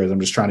 7th graders. I'm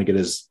just trying to get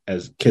as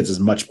kids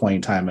as much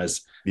playing time as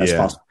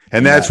possible.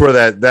 And that's where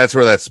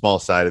that small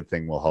sided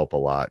thing will help a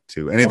lot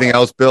too. Anything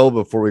else, Bill,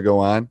 before we go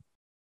on?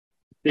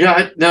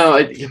 Yeah,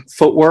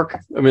 footwork.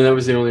 I mean, that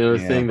was the only other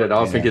thing that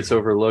often gets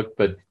overlooked.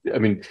 But I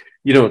mean,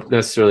 you don't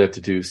necessarily have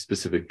to do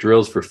specific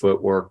drills for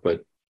footwork,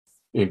 but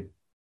pay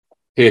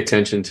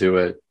attention to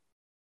it.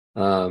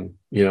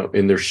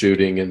 In their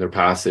shooting and their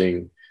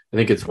passing. I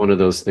think it's one of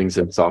those things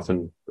that's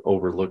often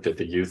overlooked at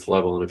the youth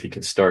level. And if you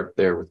can start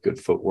there with good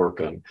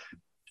footwork on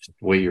just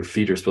the way your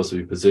feet are supposed to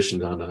be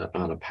positioned on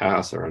a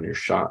pass or on your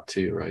shot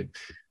too, right?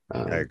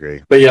 I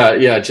agree. But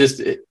I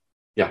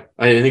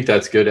think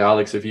that's good,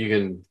 Alex. If you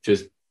can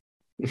just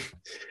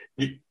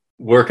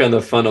work on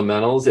the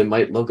fundamentals, it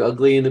might look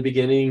ugly in the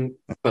beginning,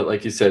 but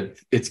like you said,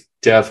 it's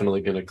definitely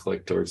going to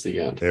click towards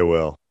the end. It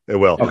will.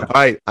 Okay. All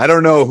right. I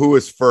don't know who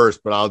was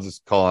first, but I'll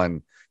just call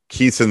on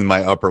Keith's in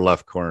my upper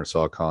left corner,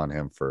 so I'll call on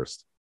him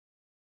first.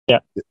 Yeah,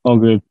 all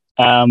good.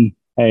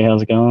 Hey,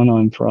 how's it going?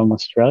 I'm from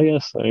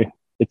Australia, so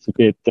it's a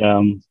bit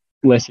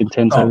less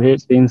intense over here.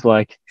 It seems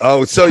like.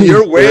 Oh, so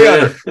you're way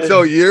under.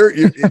 So you're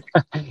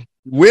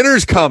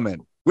Winter's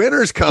coming.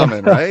 Winter's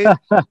coming, right?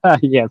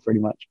 Yeah, pretty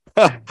much.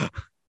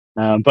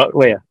 But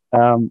yeah,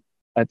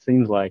 it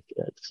seems like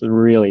it's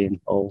really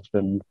involved,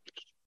 and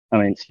I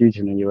mean it's huge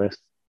in the US.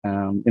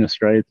 In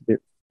Australia, it's a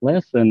bit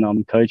less, and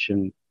I'm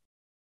coaching.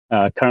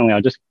 Currently,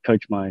 I just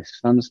coach my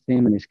son's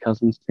team and his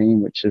cousin's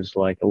team, which is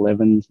like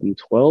 11s and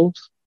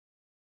 12s.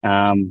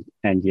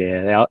 And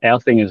yeah, our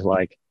thing is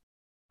like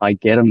I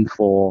get them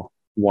for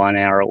 1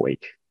 hour a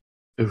week.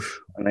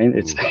 Oof. I mean,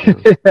 it's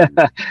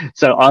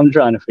so I'm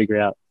trying to figure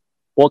out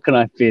what can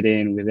I fit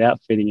in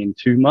without fitting in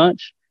too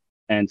much.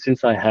 And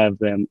since I have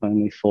them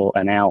only for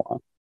an hour,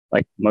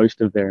 like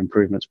most of their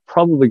improvements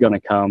probably going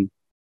to come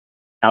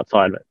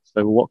outside of it.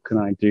 So what can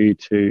I do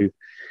to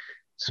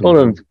sort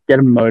of get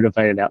them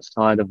motivated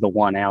outside of the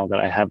 1 hour that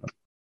I have them?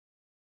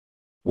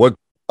 What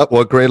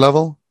grade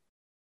level?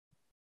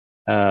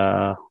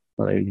 11,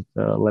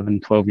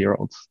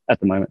 12-year-olds at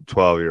the moment.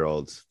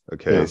 12-year-olds.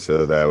 Okay, Yeah.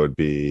 so that would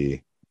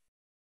be.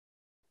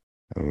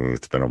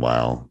 It's been a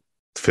while.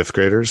 5th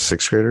graders,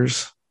 6th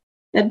graders.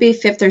 That'd be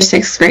 5th or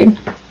 6th grade.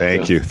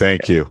 Thank you.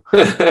 Thank you.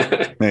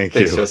 Thank Thanks,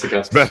 you.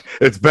 Jessica.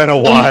 It's been a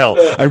while.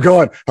 I'm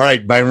going. All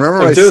right. I remember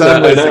I'm my doing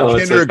son that, I was know.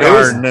 in It's like,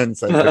 kindergarten, and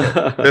so I took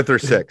it 5th or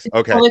 6th.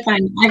 Okay. Totally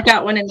fine. I've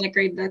got one in that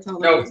grade. That's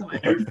all.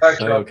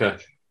 Okay.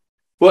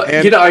 Well,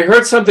 And- I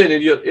heard something,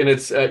 and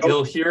it's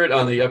you'll hear it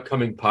on the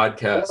upcoming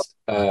podcast.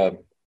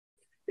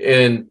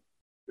 And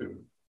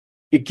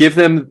you give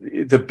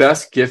them the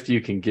best gift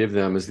you can give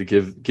them is to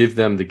give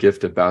them the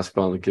gift of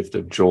basketball and the gift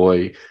of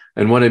joy.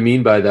 And what I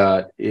mean by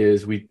that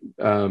is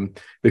the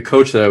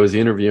coach that I was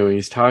interviewing,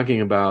 he's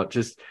talking about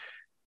just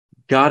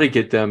got to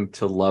get them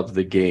to love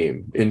the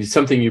game. And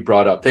something you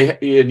brought up,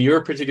 in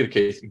your particular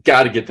case,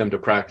 got to get them to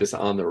practice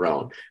on their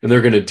own, and they're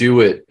going to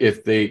do it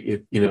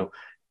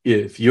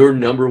if your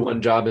number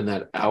one job in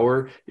that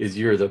hour is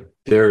you're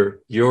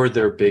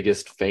their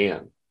biggest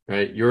fan.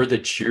 Right. You're the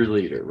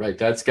cheerleader, right?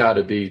 That's got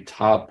to be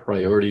top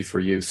priority for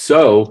you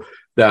so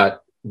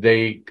that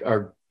they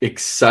are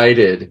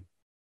excited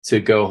to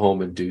go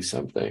home and do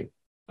something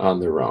on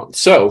their own.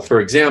 So,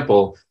 for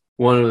example,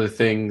 one of the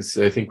things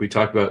I think we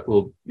talked about,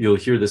 you'll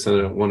hear this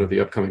on one of the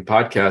upcoming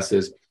podcasts,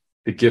 is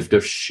the gift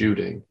of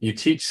shooting. You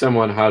teach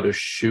someone how to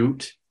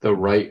shoot the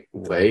right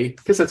way,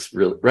 because that's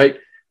really right.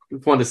 We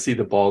want to see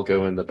the ball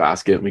go in the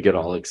basket and we get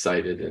all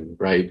excited, and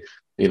right.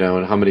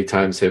 And how many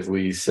times have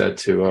we said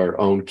to our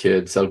own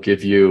kids, I'll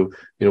give you,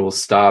 we'll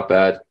stop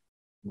at,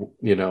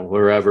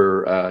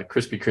 wherever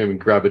Krispy Kreme and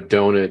grab a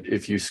donut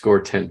if you score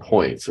 10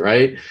 points,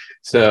 right?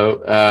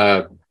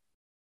 So,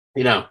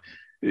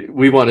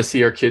 we want to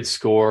see our kids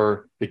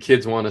score. The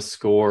kids want to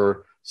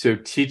score. So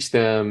teach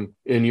them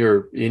in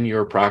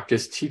your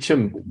practice, teach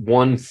them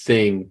one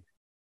thing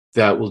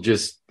that will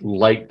just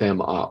light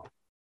them up.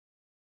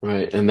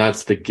 Right. And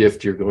that's the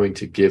gift you're going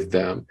to give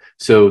them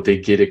so they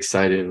get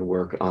excited and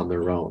work on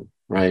their own.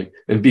 Right.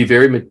 And be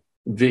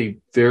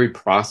very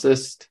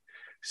processed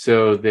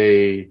so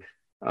they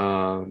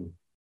can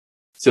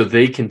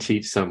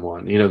teach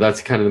someone.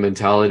 That's kind of the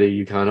mentality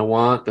you kind of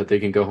want, that they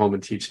can go home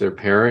and teach their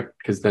parent,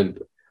 because then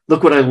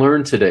look what I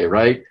learned today.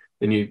 Right.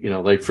 And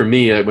like for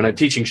me, when I'm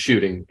teaching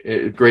shooting,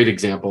 a great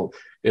example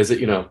is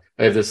that,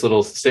 I have this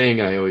little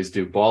saying I always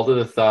do: ball to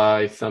the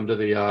thigh, thumb to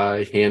the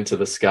eye, hand to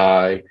the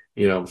sky,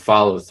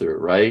 follow through,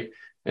 right?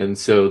 And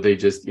so they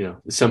just,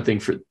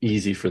 something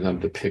easy for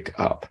them to pick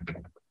up.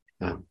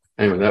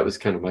 Anyway, that was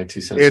kind of my 2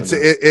 cents.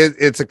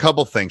 It's a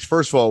couple things.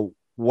 First of all,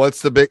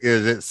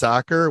 is it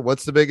soccer?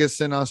 What's the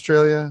biggest in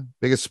Australia?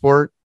 Biggest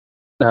sport?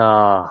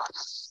 I'd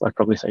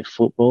probably say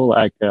football,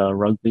 like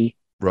rugby.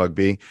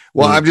 Rugby.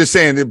 Well, I'm just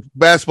saying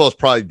basketball is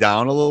probably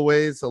down a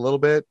little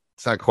bit.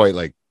 It's not quite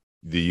like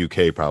the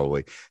UK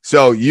probably.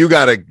 So you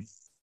got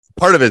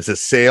part of it's a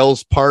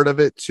sales part of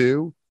it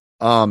too.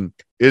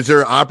 Is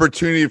there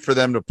opportunity for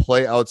them to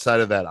play outside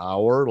of that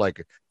hour,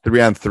 like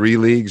 3-on-3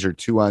 leagues or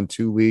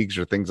 2-on-2 leagues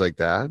or things like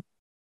that?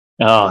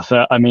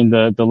 So I mean,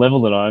 the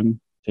level that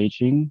I'm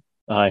teaching,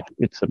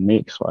 it's a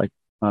mix. Like,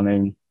 I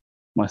mean,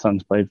 my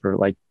son's played for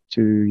like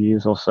 2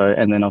 years or so,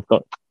 and then I've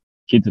got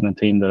kids in the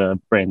team that are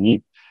brand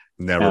new.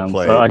 Never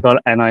played. So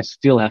I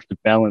still have to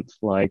balance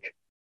like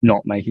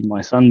not making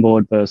my son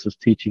bored versus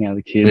teaching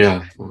other kids.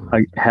 Yeah.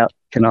 Like, how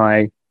can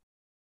I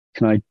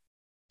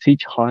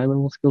teach high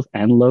level skills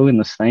and low in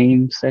the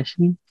same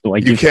session? Do I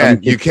You can.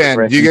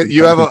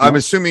 I'm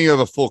assuming you have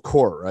a full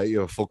court, right? You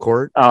have a full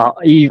court. I'm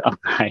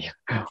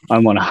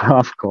on a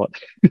half court.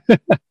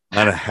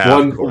 On a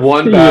half court.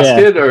 One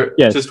basket, or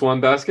just one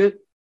basket?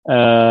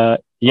 Yeah,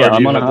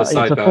 I'm on it's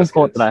a full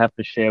court that I have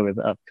to share with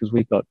because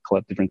we've got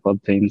different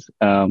club teams.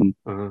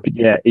 But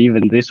yeah,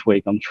 even this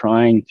week I'm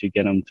trying to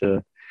get them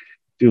to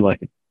do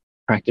like a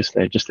practice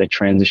their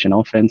transition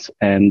offense,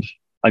 and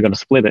I got to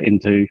split it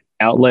into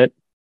outlet,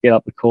 get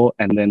up the court,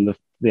 and then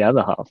the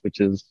other half, which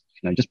is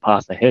just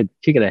pass ahead,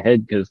 kick it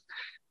ahead, because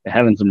they're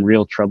having some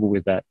real trouble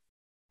with that.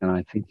 And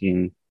I'm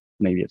thinking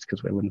maybe it's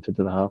because we're limited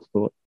to the half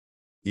court.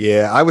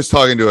 Yeah, I was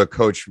talking to a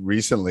coach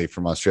recently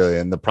from Australia,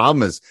 and the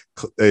problem is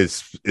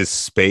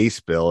space,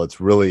 Bill. It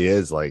really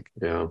is like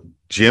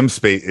gym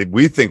space.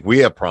 We think we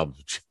have problems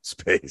with gym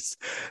space.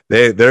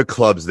 Their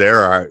clubs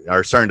there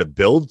are starting to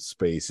build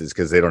spaces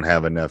because they don't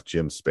have enough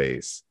gym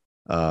space.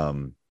 I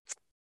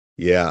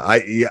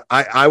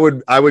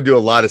would do a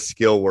lot of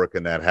skill work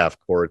in that half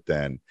court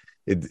then,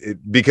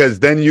 because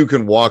then you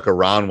can walk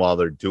around while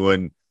they're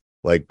doing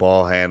like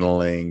ball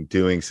handling,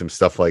 doing some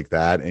stuff like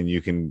that, and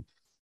you can.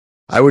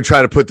 I would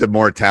try to put the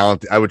more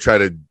talent. I would try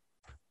to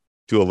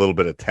do a little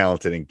bit of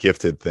talented and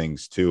gifted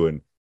things too,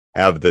 and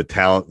have the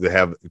talent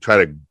to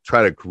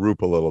try to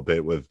group a little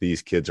bit with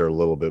these kids are a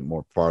little bit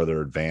more farther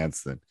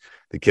advanced than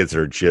the kids that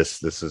are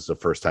this is the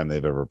first time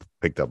they've ever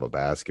picked up a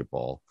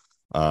basketball.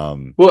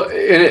 Well,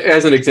 and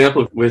as an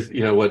example with,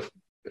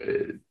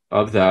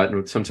 of that,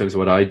 and sometimes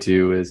what I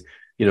do is,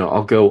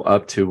 I'll go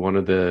up to one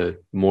of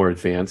the more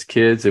advanced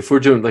kids. If we're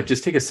doing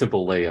just take a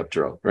simple layup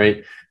drill,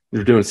 right?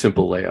 They're doing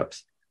simple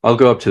layups. I'll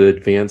go up to the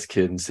advanced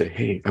kid and say,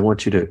 hey, I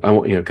want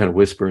kind of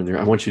whisper in there.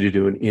 I want you to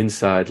do an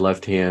inside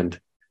left hand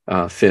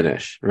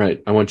finish,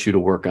 right? I want you to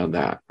work on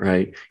that,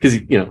 right? Because,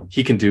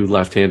 he can do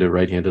left-handed,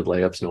 right-handed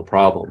layups, no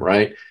problem,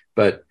 right?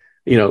 But,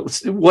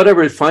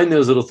 whatever, find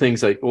those little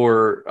things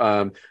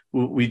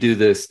we do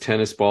this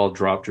tennis ball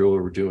drop drill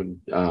where we're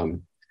doing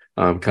kind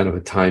of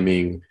a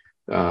timing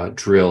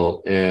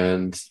drill,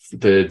 and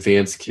the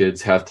advanced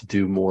kids have to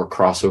do more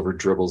crossover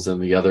dribbles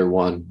than the other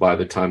one by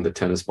the time the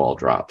tennis ball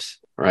drops.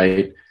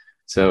 Right.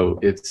 So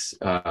it's,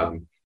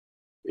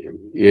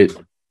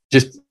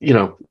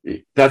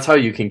 that's how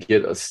you can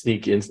get a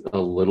sneak in a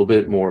little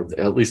bit more,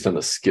 at least on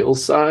the skill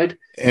side.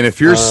 And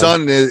if your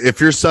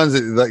son's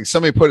like,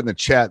 somebody put in the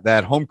chat,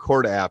 that home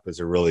court app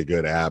is a really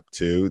good app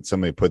too.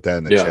 Somebody put that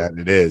in the chat, and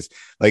it is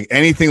like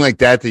anything like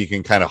that you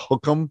can kind of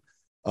hook them.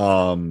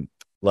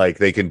 Like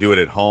they can do it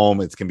at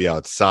home. It's going to be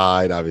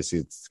outside. Obviously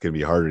it's going to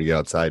be harder to get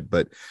outside,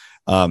 but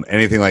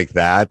anything like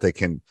that, they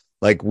can.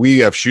 Like we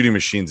have shooting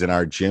machines in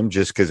our gym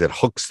just because it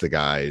hooks the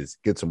guys,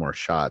 gets some more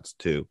shots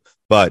too.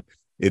 But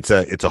it's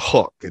a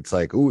hook. It's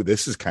like, ooh,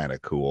 this is kind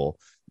of cool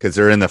because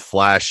they're in the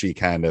flashy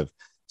kind of.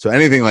 So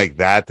anything like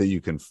that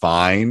you can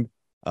find.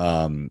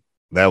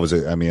 That was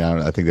I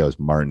think that was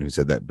Martin who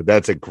said that, but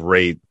that's a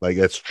great,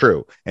 that's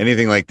true.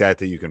 Anything like that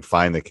you can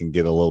find that can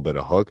get a little bit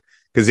of hook,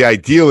 because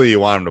ideally you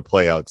want them to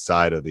play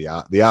outside of the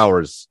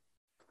hours.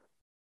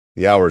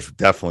 The hours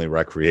definitely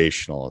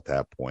recreational at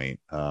that point.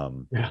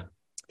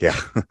 Yeah,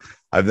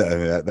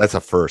 that's a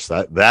first.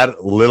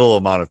 That little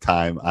amount of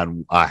time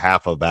on a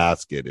half a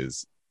basket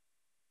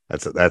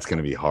that's going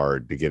to be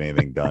hard to get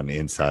anything done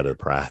inside of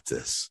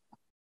practice.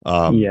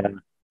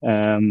 And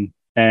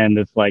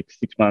it's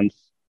 6 months.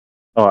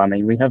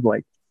 We have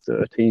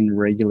 13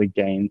 regular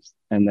games,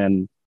 and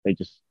then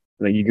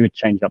you could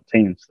change up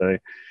teams. So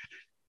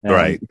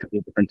right, it could be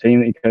a different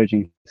team that you're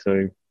coaching.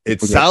 So it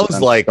sounds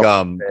like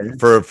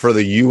for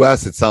the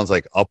US, it sounds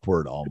like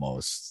upward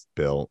almost.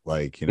 Bill,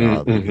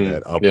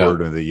 that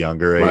upward of the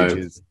younger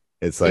ages.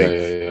 It's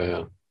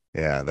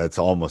that's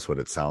almost what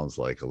it sounds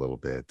like a little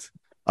bit.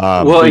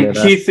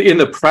 Keith, in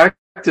the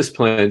practice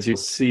plans, you'll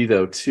see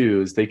though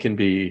too is they can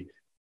be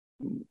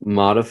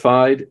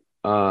modified.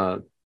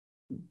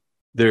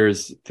 There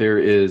is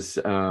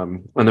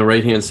on the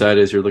right hand side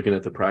as you're looking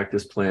at the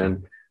practice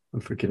plan.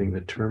 I'm forgetting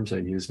the terms I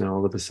use now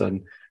all of a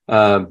sudden.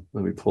 Let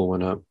me pull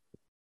one up.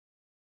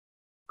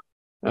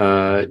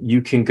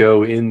 You can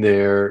go in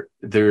there.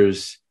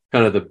 There's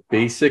kind of the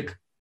basic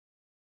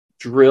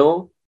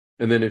drill,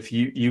 and then if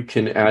you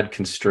can add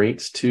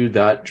constraints to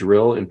that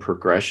drill and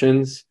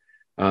progressions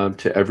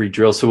to every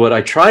drill. So what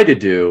I try to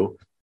do,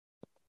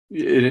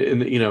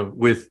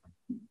 with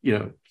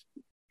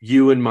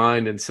you in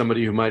mind and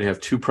somebody who might have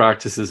 2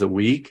 practices a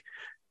week,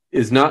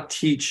 is not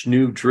teach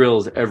new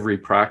drills every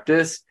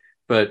practice,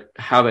 but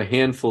have a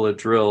handful of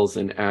drills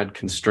and add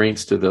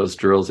constraints to those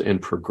drills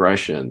and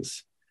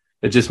progressions.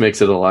 It just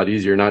makes it a lot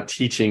easier. You're not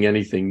teaching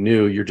anything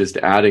new. You're just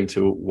adding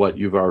to what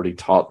you've already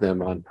taught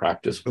them on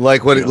practice. An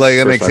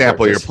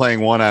example, you're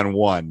playing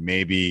one-on-one.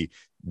 Maybe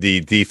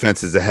the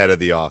defense is ahead of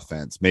the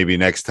offense. Maybe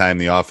next time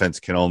the offense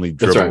can only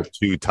dribble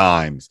 2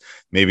 times.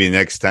 Maybe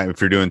next time,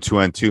 if you're doing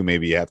 2-on-2,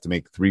 maybe you have to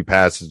make 3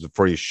 passes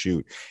before you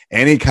shoot.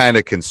 Any kind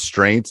of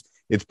constraints.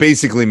 It's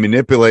basically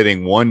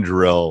manipulating one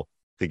drill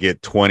to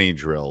get 20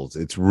 drills.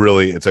 It's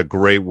a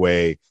great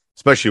way,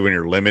 especially when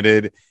you're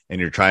limited and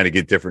you're trying to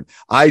get different.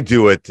 I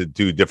do it to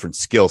do different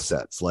skill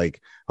sets.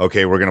 Like,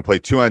 okay, we're going to play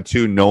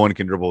 2-on-2. No one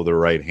can dribble with their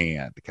right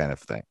hand, kind of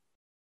thing.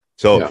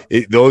 So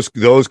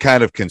those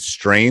kind of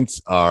constraints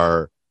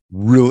are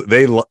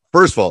really,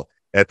 first of all,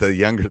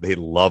 they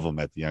love them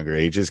at the younger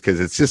ages, because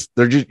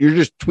you're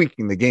just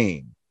tweaking the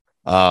game.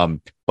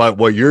 But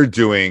what you're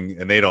doing,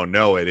 and they don't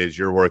know it, is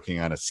you're working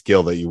on a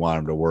skill that you want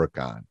them to work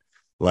on.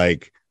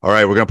 Like, all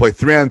right, we're going to play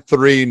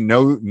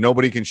 3-on-3.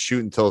 Nobody can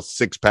shoot until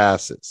 6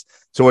 passes.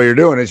 So what you're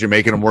doing is you're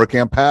making them working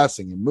on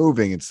passing and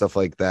moving and stuff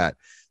like that.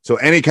 So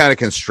any kind of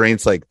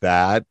constraints like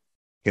that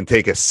can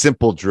take a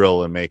simple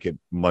drill and make it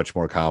much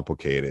more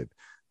complicated.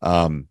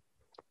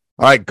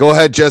 All right, go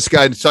ahead, Jessica.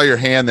 I saw your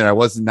hand there. I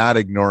was not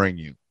ignoring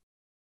you.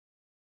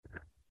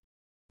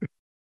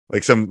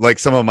 Like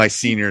some of my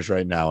seniors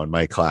right now in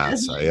my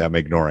class. I am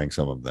ignoring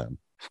some of them.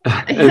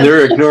 And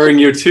they're ignoring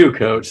you too,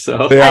 Coach.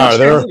 So they are.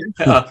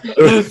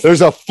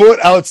 There's a foot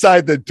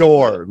outside the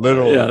door,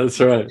 literally. Yeah, that's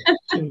right.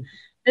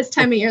 This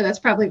time of year, that's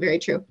probably very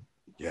true.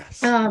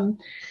 Yes.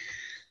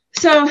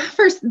 So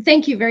first,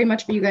 thank you very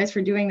much for you guys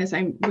for doing this.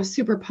 I was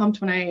super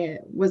pumped when I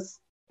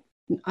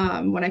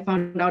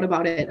found out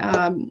about it.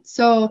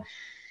 So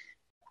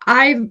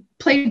I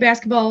played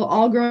basketball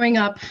all growing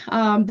up.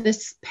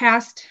 This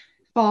past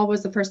fall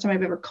was the first time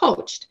I've ever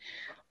coached.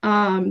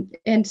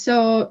 And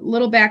so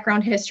little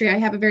background history, I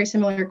have a very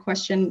similar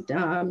question.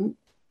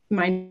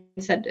 Mine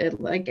said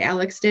like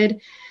Alex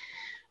did.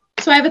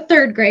 So I have a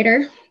third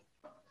grader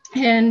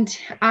and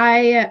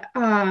I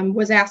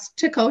was asked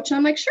to coach and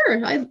I'm like,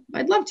 sure,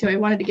 I'd love to. I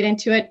wanted to get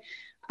into it.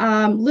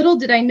 Little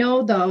did I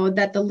know though,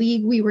 that the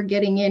league we were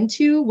getting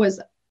into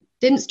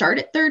didn't start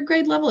at third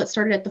grade level. It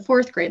started at the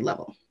fourth grade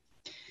level.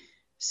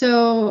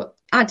 So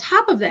on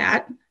top of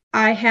that,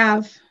 I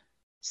have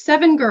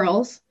 7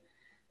 girls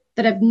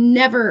that have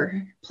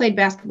never played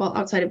basketball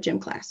outside of gym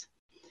class.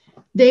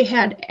 They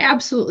had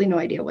absolutely no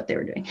idea what they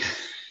were doing.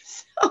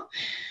 So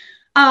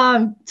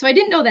I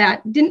didn't know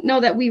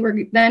that we were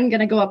then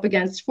going to go up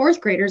against fourth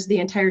graders the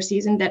entire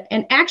season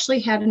and actually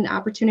had an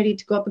opportunity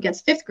to go up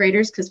against fifth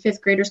graders because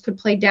fifth graders could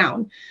play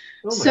down.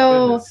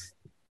 Goodness.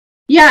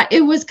 Yeah,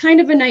 it was kind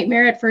of a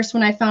nightmare at first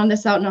when I found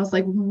this out and I was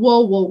like,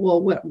 whoa,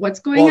 what's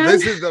going on? Well,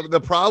 this is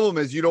the problem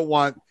is you don't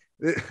want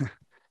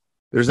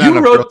there's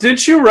not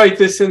didn't you write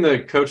this in the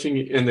Coaching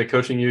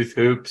Youth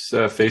Hoops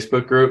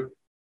Facebook group?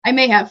 I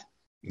may have.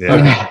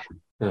 Yeah.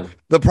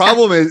 The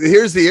problem is,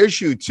 here's the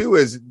issue too,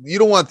 is you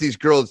don't want these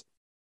girls,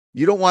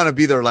 you don't want to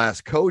be their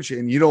last coach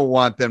and you don't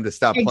want them to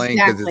stop playing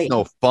because it's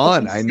no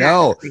fun. I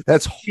know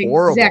that's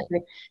horrible.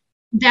 Exactly.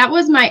 That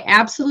was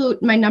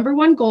my number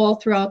one goal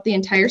throughout the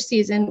entire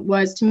season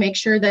was to make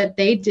sure that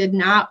they did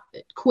not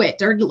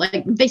quit or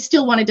like they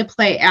still wanted to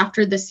play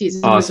after the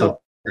season was over.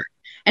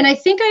 And I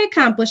think I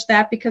accomplished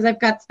that because I've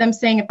got them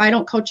saying, if I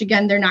don't coach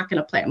again, they're not going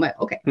to play. I'm like,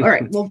 okay, all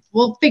right,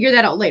 we'll figure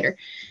that out later.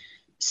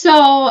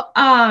 So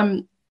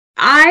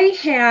I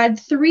had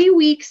 3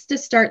 weeks to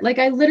start. Like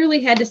I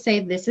literally had to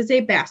say, this is a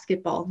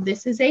basketball.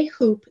 This is a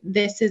hoop.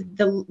 This is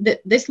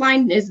this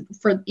line is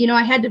for,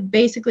 I had to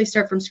basically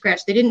start from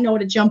scratch. They didn't know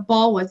what a jump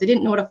ball was. They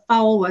didn't know what a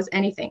foul was,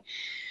 anything.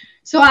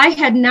 So I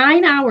had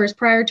 9 hours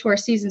prior to our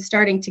season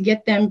starting to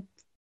get them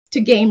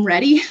to game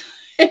ready.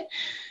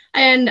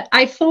 And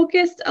I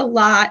focused a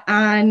lot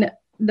on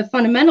the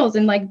fundamentals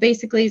and like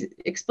basically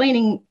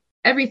explaining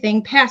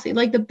everything, passing,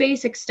 like the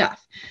basic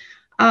stuff.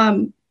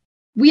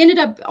 We ended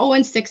up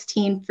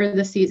 0-16 for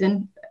the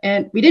season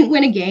and we didn't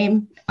win a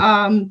game.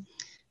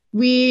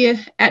 We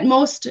at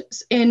most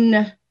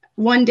in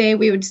one day,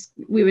 we would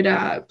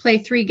play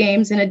 3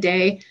 games in a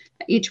day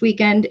each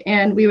weekend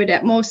and we would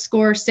at most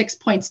score 6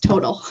 points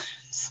total.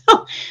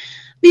 So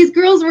these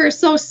girls were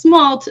so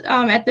small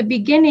at the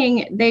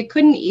beginning, they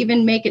couldn't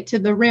even make it to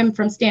the rim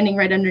from standing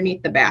right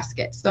underneath the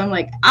basket. So I'm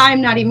like, I'm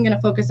not even going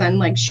to focus on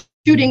like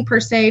shooting per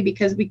se,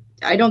 because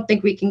I don't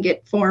think we can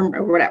get form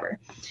or whatever.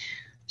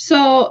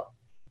 So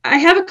I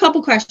have a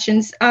couple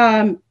questions.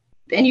 And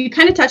you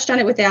kind of touched on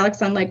it with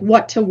Alex on like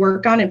what to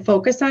work on and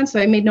focus on. So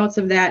I made notes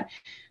of that.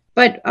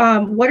 But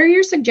what are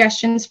your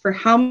suggestions for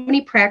how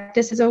many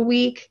practices a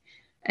week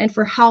and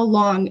for how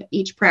long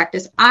each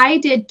practice? I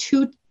did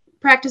 2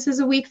 practices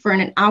a week for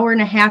an hour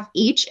and a half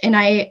each. And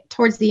I,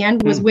 towards the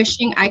end, was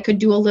wishing I could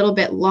do a little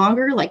bit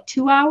longer, like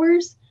 2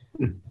 hours.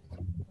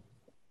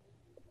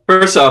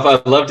 First off,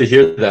 I'd love to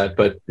hear that,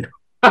 but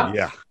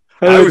yeah,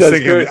 I was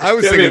thinking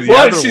the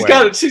other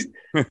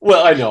way.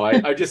 Well, I know.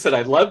 I just said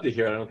I'd love to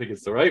hear it. I don't think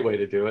it's the right way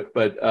to do it,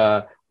 but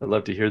I'd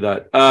love to hear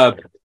that.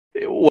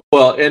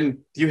 Well, and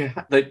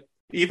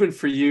even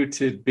for you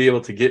to be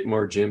able to get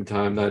more gym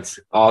time, that's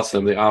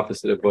awesome. The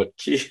opposite of what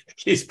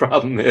Key's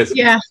problem is.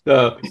 Yeah.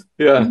 So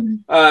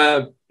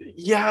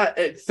yeah.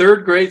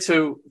 Third grade.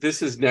 So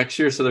this is next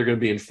year. So they're going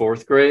to be in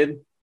fourth grade.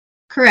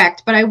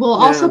 Correct. But I will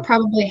also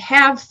probably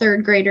have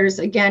third graders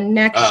again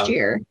next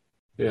year.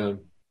 Yeah.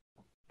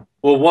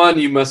 Well, one,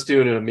 you must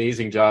do an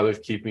amazing job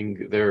of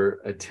keeping their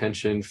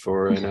attention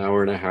for an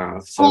hour and a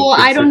half. So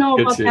I don't know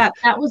about that.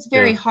 That was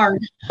very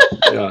hard.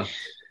 Yeah.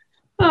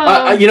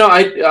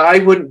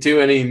 I wouldn't do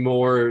any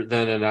more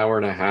than an hour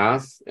and a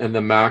half. And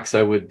the max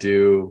I would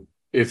do,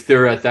 if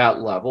they're at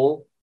that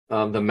level,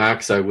 the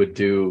max I would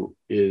do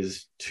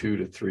is 2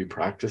 to 3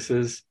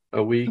 practices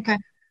a week. Okay.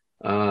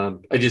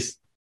 I just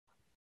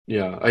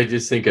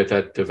think at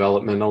that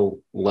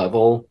developmental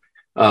level,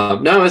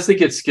 now as they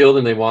get skilled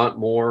and they want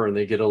more and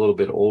they get a little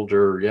bit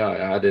older,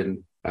 add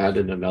in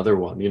another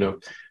one.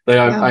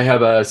 I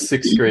have a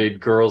 6th grade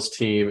girls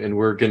team and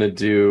we're going to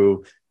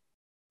do,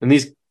 and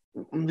these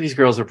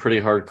girls are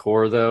pretty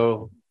hardcore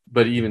though,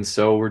 but even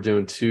so, we're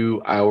doing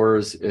 2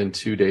 hours and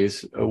 2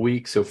 days a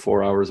week. So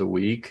 4 hours a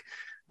week.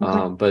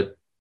 But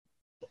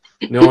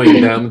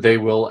knowing them, they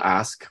will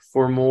ask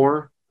for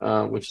more,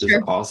 which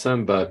is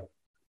awesome. But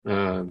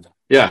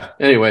Yeah.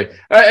 Anyway,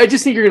 I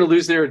just think you're going to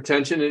lose their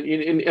attention.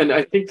 And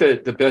I think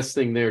that the best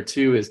thing there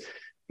too is,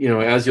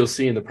 as you'll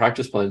see in the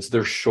practice plans,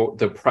 they're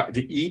short.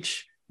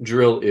 Each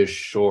drill is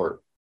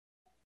short.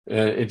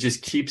 It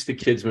just keeps the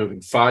kids moving.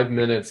 5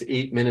 minutes,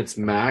 8 minutes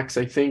max,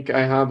 I think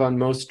I have on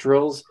most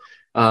drills.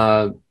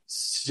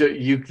 So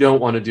you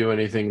don't want to do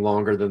anything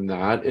longer than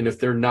that. And if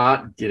they're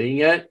not getting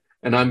it,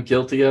 and I'm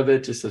guilty of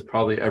it, just as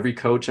probably every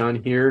coach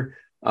on here,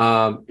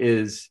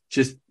 is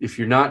just, if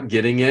you're not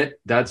getting it,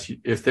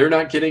 if they're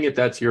not getting it,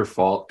 that's your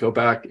fault. Go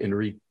back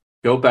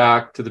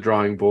to the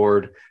drawing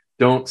board.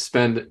 Don't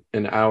spend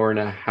an hour and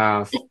a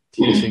half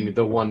teaching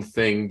the one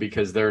thing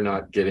because they're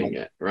not getting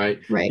it, right?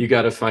 You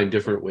got to find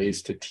different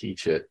ways to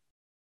teach it.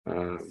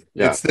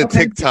 It's the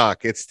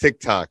TikTok. It's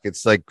TikTok.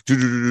 It's like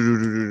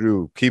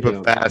keep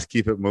it fast,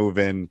 keep it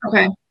moving.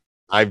 Okay.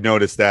 I've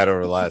noticed that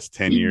over the last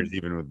 10 years,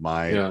 even with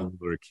my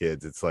older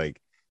kids. It's like,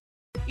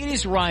 it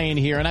is Ryan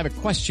here, and I have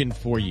a question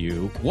for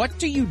you. What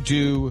do you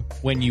do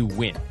when you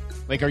win?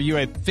 Like, are you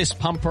a fist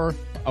pumper,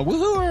 a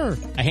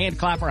woohooer, a hand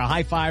clapper, a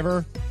high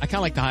fiver? I kind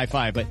of like the high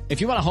five, but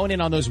if you want to hone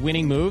in on those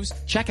winning moves,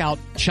 check out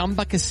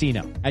Chumba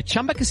Casino. At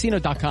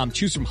ChumbaCasino.com,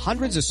 choose from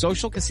hundreds of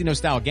social casino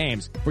style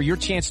games for your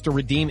chance to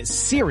redeem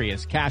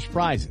serious cash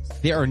prizes.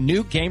 There are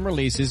new game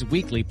releases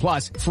weekly,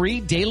 plus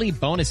free daily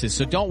bonuses.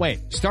 So don't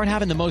wait. Start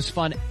having the most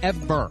fun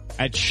ever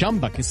at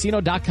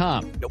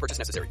ChumbaCasino.com. No purchase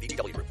necessary.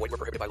 VGW Group. Void where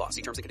prohibited by law.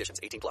 See terms and conditions.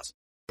 18+.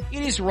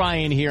 It is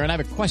Ryan here, and I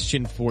have a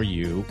question for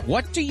you.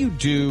 What do you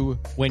do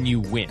when you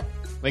win?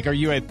 Like, are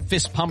you a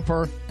fist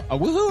pumper, a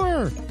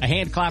woohooer, a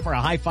hand clapper, a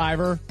high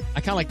fiver?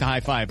 I kind of like the high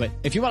five, but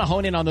if you want to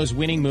hone in on those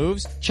winning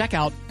moves, check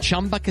out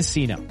Chumba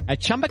Casino. At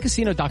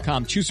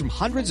ChumbaCasino.com, choose from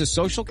hundreds of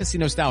social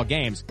casino style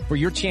games for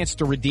your chance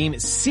to redeem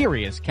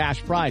serious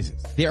cash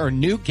prizes. There are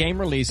new game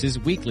releases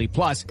weekly,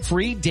 plus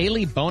free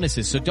daily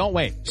bonuses. So don't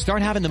wait.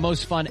 Start having the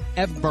most fun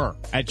ever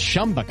at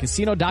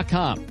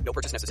ChumbaCasino.com. No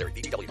purchase necessary.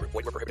 VGW Group.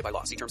 Void where prohibited by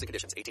law. See terms and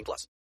conditions.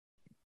 18+.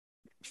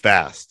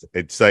 Fast.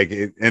 It's like,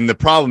 and the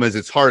problem is,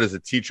 it's hard as a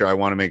teacher. I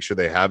want to make sure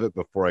they have it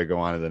before I go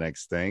on to the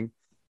next thing.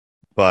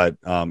 But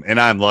and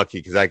I'm lucky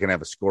because I can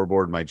have a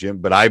scoreboard in my gym,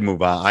 but I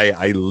move on.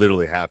 I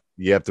literally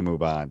you have to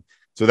move on.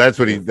 So that's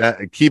what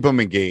keep them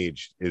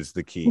engaged is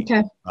the key.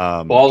 Okay.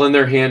 Ball in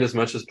their hand as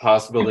much as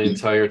possible the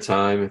entire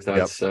time, if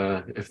that's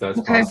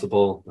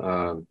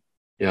possible.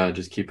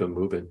 Just keep them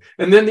moving.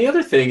 And then the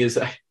other thing is,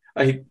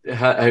 I'm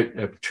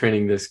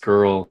training this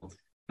girl.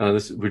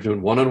 We're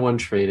doing one-on-one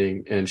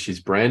training, and she's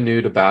brand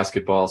new to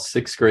basketball,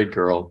 6th grade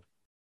girl.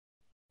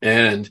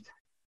 And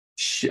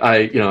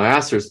I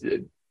asked her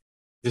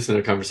just in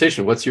a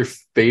conversation, what's your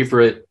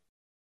favorite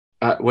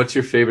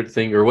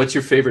thing, or what's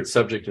your favorite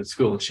subject in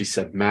school? And she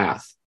said,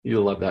 math.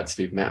 You'll love that,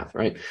 Steve, math,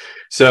 right?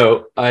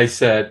 So I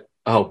said,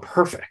 oh,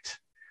 perfect.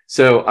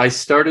 So I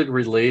started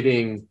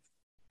relating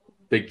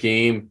the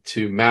game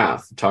to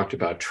math, talked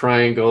about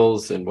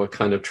triangles and what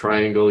kind of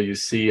triangle you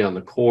see on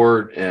the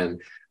court,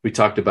 and we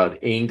talked about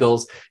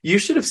angles. You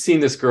should have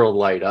seen this girl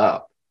light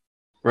up,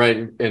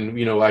 right?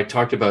 And, I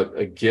talked about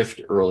a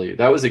gift earlier.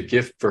 That was a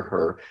gift for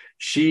her.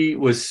 She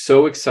was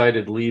so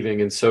excited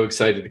leaving and so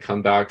excited to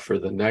come back for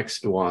the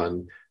next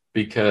one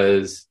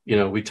because,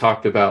 we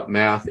talked about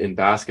math in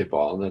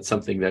basketball, and that's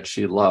something that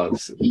she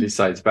loves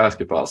besides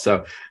basketball.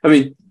 So,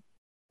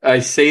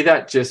 I say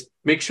that just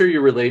make sure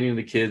you're relating to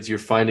the kids. You're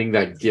finding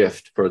that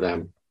gift for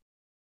them.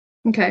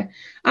 Okay.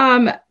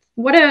 I'll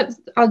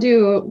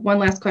do one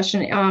last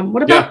question.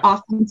 What about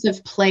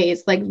offensive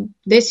plays? Like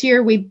this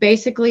year, we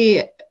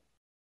basically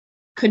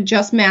could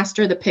just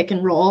master the pick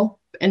and roll,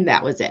 and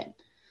that was it.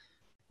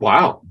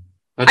 Wow.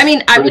 I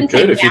wouldn't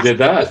say if you did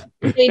that.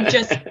 They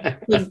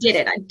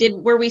did it.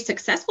 Were we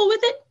successful with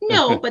it?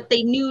 No, but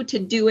they knew to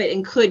do it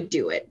and could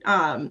do it.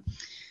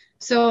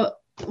 So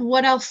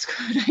what else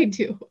could I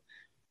do?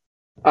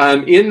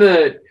 In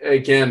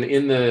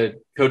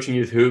the Coaching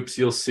Youth Hoops,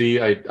 you'll see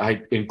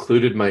I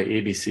included my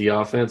ABC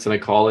offense, and I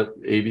call it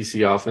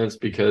ABC offense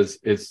because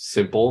it's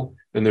simple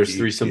and there's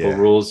 3 simple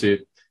rules.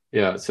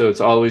 So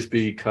it's always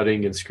be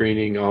cutting and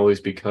screening, always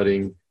be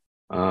cutting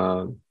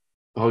and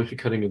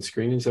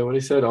screening. Is that what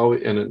he said?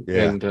 Always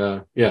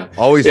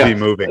always be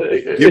moving.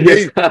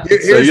 Here's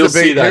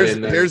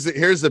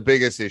the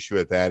biggest issue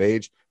at that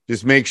age.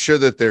 Just make sure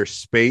that they're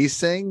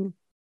spacing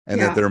and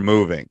that they're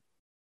moving.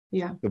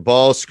 Yeah. The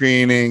ball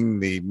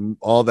screening,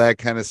 all that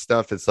kind of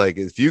stuff. It's like,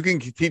 if you can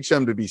teach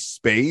them to be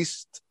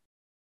spaced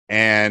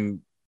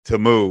and to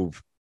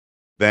move,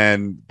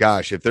 then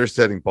gosh, if they're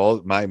setting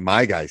balls,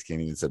 my guys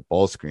can't even set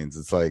ball screens.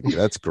 It's like,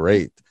 that's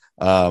great.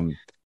 But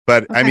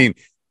okay.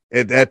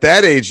 At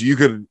that age, you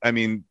can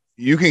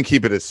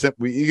keep it as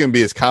simple. You can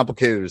be as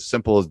complicated or as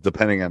simple as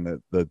depending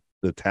on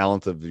the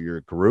talent of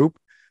your group.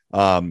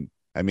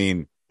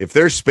 If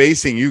they're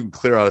spacing, you can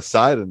clear out a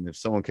side, and if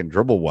someone can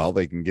dribble well,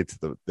 they can get to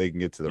the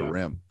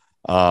rim.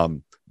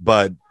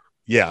 But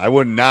yeah, I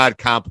would not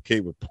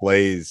complicate with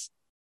plays,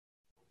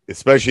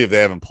 especially if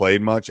they haven't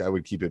played much. I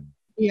would keep it.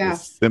 Yeah.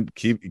 I would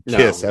keep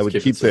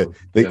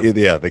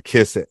the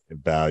kiss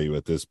value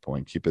at this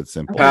point. Keep it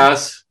simple.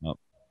 Pass,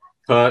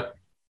 cut,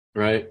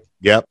 right?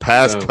 Yeah,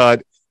 pass,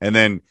 cut, and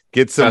then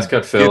Get some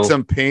fill. get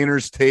some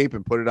painter's tape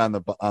and put it on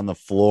the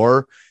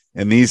floor.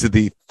 And these are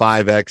the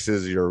 5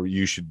 X's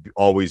you should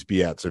always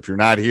be at. So if you're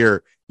not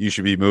here, you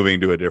should be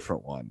moving to a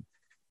different one.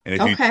 And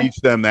if you teach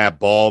them that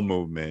ball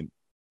movement,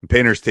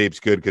 painter's tape's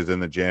good because then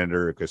the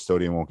janitor or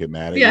custodian won't get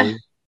mad at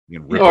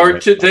you. Or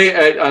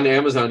today on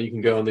Amazon, you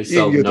can go and they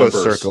sell numbers.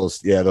 Those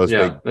circles. Yeah, those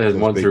big. Those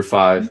 1 through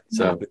 5.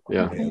 So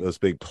yeah, those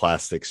big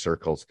plastic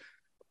circles.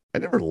 I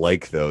never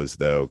liked those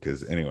though,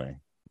 because anyway,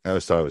 I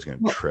always thought I was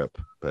going to trip,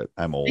 but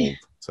I'm old.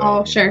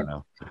 So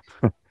sure.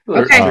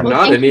 They're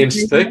not an inch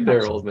thick,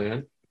 there, old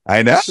man.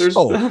 I know.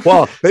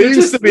 Well, they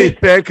used to be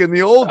thick in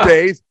the old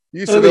days.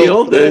 Used to be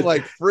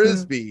like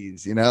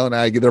frisbees, Now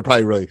they're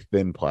probably really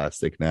thin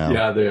plastic now.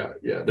 Yeah, they are.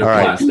 Yeah, they're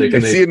all plastic.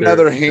 Right. I see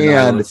another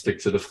hand stick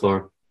to the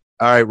floor.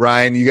 All right,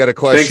 Ryan, you got a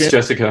question? Thanks,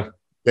 Jessica.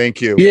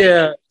 Thank you.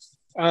 Yeah.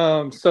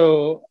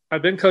 So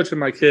I've been coaching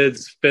my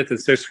kids' 5th and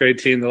 6th grade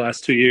team the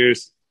last 2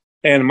 years,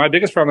 and my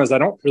biggest problem is I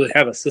don't really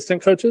have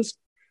assistant coaches.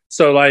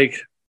 So like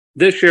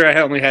this year,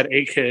 I only had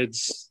 8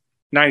 kids,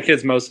 9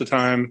 kids most of the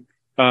time.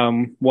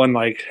 One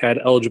had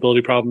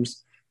eligibility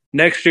problems.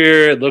 Next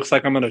year, it looks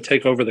like I'm going to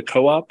take over the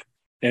co-op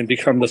and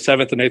become the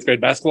 7th and 8th grade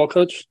basketball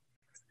coach.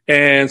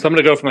 And so I'm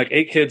going to go from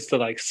 8 kids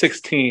to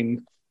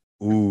 16.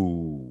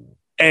 Ooh.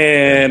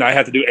 And I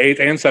have to do 8th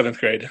and 7th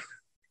grade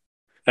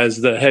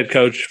as the head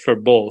coach for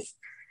both.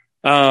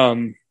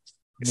 Same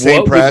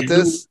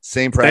practice?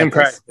 Same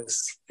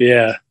practice.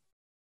 Yeah.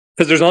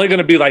 Because there's only going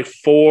to be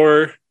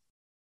 4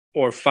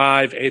 or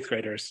 5 8th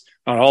graders.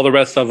 All the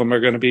rest of them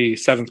are going to be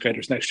 7th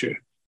graders next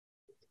year.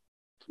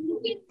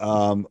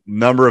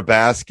 Number of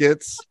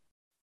baskets?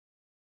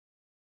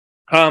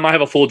 I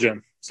have a full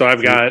gym. So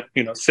I've got,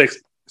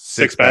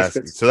 6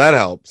 baskets. So that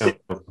helps.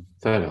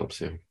 That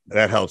helps, yeah.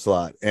 That helps a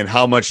lot. And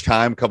how much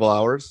time? A couple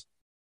hours?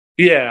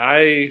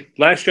 Yeah,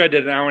 last year I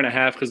did an hour and a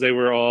half because they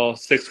were all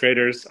 6th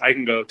graders. I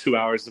can go 2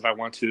 hours if I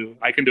want to.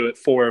 I can do it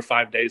 4 or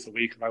 5 days a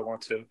week if I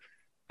want to.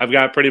 I've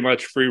got pretty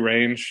much free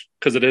range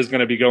because it is going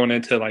to be going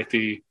into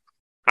the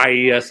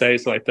IESA,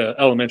 so the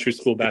elementary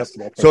school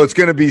basketball program. So it's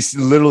going to be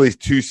literally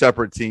 2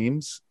 separate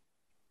teams?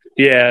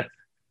 Yeah.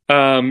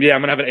 I'm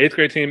going to have an 8th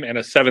grade team and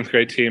a 7th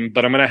grade team,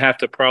 but I'm going to have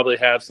to probably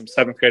have some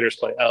 7th graders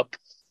play up.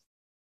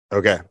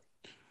 Okay.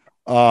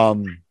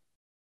 Wow.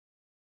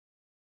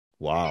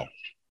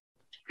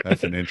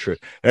 That's an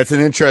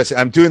interesting.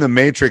 I'm doing the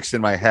matrix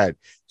in my head.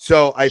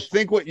 So I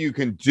think what you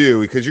can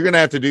do, because you're going to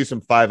have to do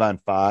some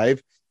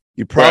 5-on-5,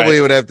 you probably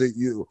would have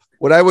to,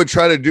 what I would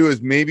try to do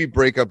is maybe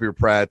break up your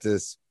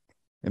practice,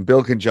 and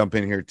Bill can jump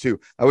in here too.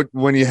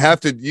 When you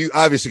have to, you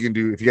obviously can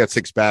do, if you got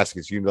 6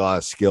 baskets, you can do a lot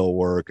of skill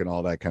work and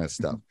all that kind of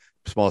stuff,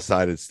 small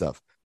sided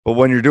stuff. But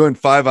when you're doing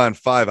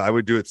 5-on-5, I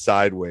would do it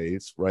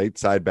sideways, right?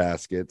 Side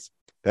baskets.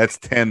 That's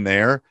 10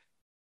 there.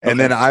 And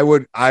then I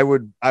would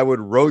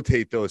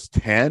rotate those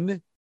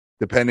 10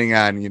 depending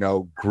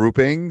on,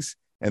 groupings,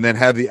 and then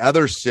have the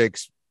other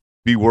 6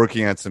 be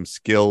working on some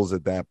skills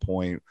at that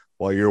point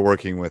while you're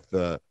working with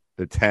the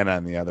 10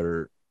 on the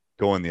other,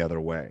 going the other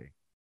way.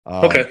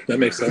 Okay, that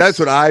makes sense. That's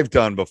what I've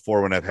done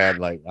before when I've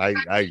had I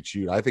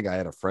think I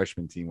had a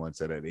freshman team once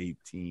that had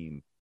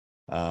 18.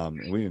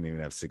 And we didn't even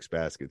have 6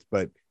 baskets,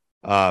 but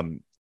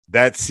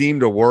that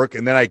seemed to work.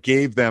 And then I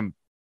gave them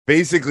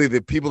basically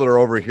the people that are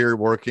over here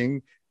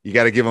working, you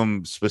got to give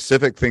them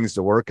specific things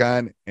to work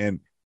on. And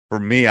for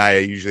me, I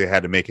usually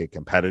had to make it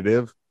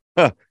competitive.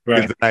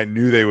 Right. I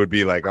knew they would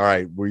be all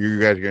right, well, you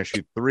guys are going to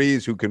shoot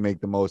 3s. Who can make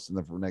the most in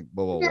the next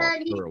blah, blah, blah,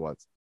 whatever it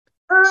was.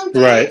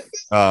 Right.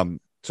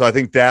 So I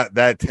think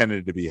that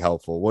tended to be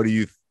helpful. What do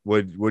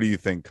you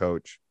think,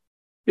 Coach?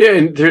 Yeah,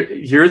 and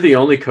you're the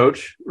only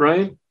coach,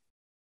 Ryan?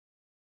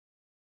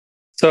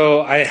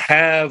 So I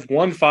have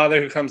one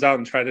father who comes out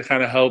and tries to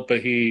kind of help,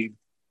 but he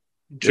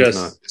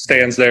just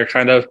stands there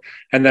kind of.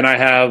 And then I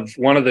have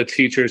one of the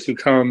teachers who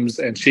comes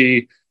and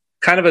she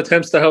kind of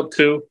attempts to help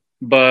too,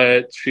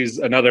 but she's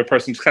another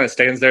person who kind of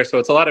stands there. So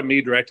it's a lot of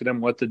me directing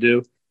them what to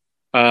do.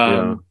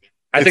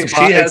 I think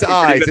she has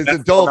eyes. It's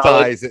adult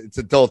eyes. It's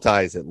adult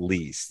eyes at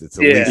least. It's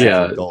at least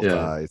adult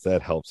eyes.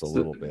 That helps a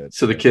little bit.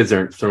 So the kids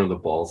aren't throwing the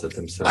balls at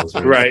themselves.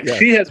 Right. Yeah.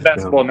 She has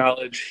basketball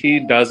knowledge. He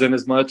doesn't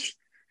as much.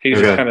 He's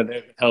just kind of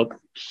there to help.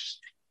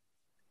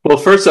 Well,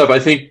 first up, I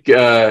think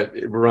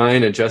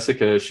Ryan and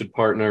Jessica should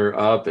partner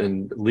up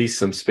and lease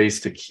some space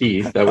to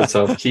Keith. That would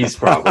solve Keith's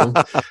problem.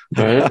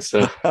 Right?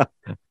 So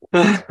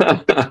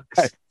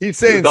he's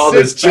saying all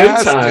this gym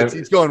time.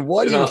 He's going,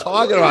 what are you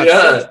talking about?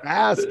 6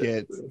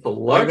 baskets. The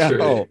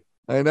luxury.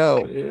 I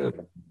know. Yeah.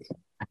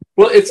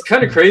 Well, it's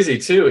kind of crazy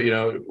too.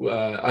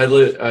 I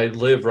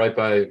live right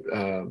by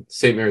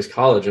St. Mary's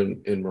College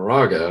in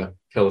Moraga,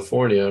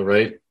 California.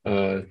 Right.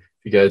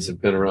 If you guys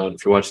have been around,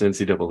 if you're watching the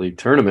NCAA League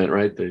tournament,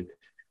 right? They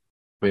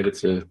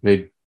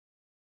made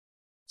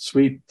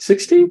Sweet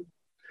 16.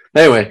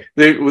 Anyway,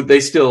 they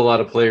steal a lot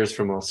of players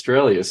from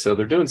Australia, so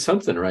they're doing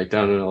something right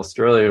down in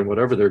Australia and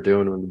whatever they're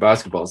doing on the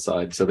basketball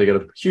side. So they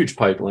got a huge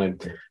pipeline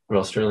for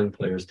Australian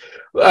players.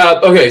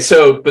 Okay,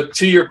 but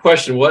to your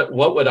question, what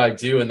would I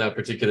do in that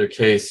particular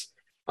case?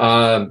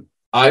 I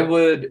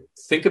would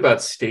think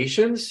about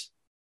stations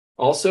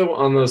also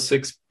on those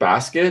 6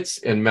 baskets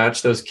and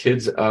match those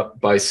kids up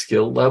by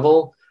skill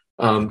level.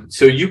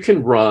 So you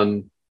can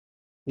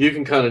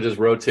kind of just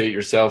rotate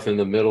yourself in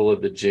the middle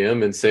of the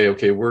gym and say,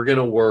 okay, we're going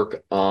to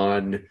work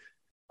on,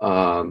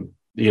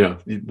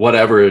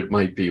 whatever it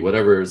might be,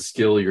 whatever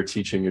skill you're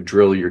teaching, a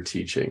drill you're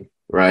teaching,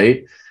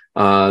 right?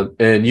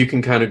 And you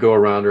can kind of go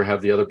around or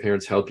have the other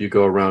parents help you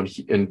go around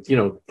and,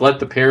 let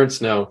the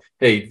parents know,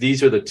 hey,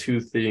 these are the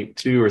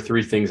 2 or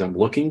 3 things I'm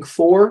looking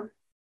for,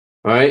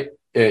 right?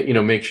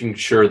 Making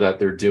sure that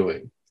they're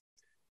doing.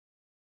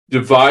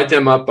 Divide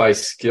them up by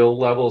skill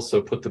level.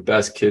 So put the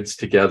best kids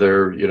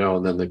together,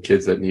 and then the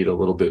kids that need a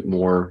little bit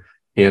more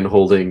hand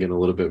holding and a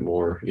little bit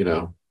more,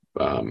 a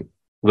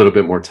little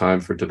bit more time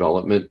for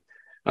development.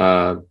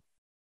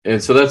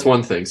 And so that's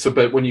one thing. So,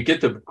 but when you get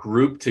the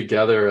group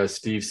together, as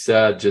Steve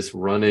said, just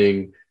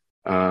running,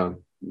 you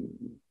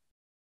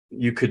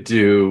could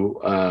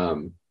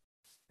do,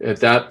 at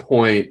that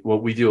point,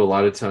 what we do a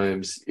lot of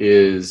times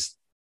is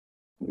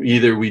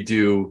either we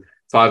do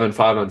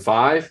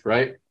 5-on-5-on-5,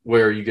 right?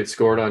 Where you get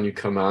scored on, you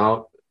come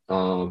out,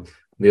 the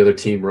other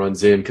team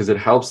runs in, because it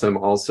helps them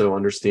also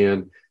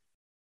understand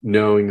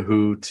knowing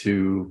who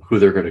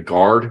they're going to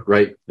guard,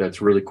 right?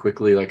 That's really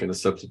quickly, like in a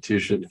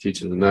substitution,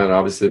 teaching them that.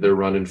 Obviously, they're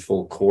running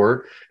full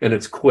court, and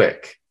it's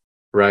quick,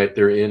 right?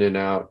 They're in and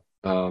out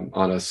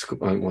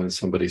when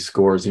somebody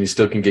scores, and you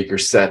still can get your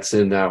sets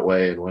in that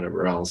way and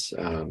whatever else.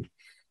 I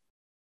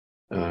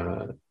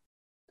don't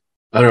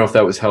know if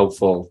that was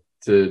helpful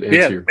to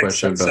answer your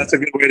question. But that's a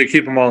good way to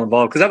keep them all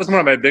involved, because that was one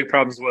of my big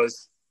problems,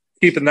 was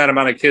keeping that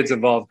amount of kids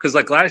involved. Because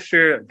like last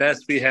year at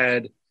best we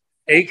had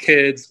 8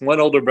 kids. One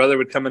older brother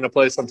would come into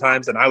play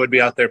sometimes, and I would be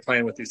out there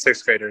playing with these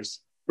 6th graders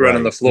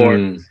running the floor.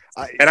 And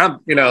I'm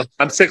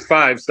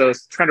 6'5", so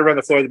trying to run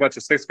the floor with a bunch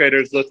of 6th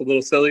graders looked a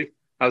little silly.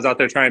 I was out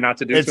there trying not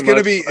to do too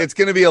much. It's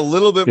going to be a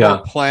little bit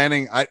more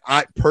planning.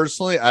 I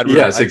personally,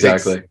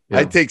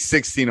 I'd take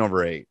 16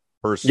 over 8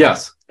 personally.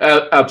 Yes,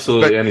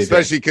 absolutely.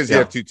 Especially because you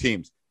have 2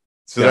 teams.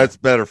 So that's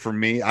better for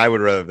me. I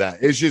would rather that.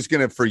 It's just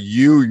going to, for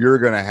you, you're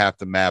going to have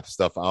to map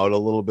stuff out a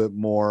little bit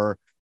more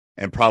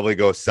and probably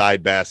go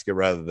side basket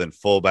rather than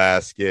full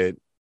basket.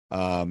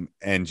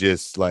 And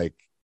just like,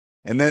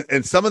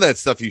 and some of that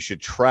stuff you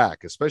should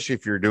track, especially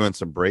if you're doing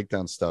some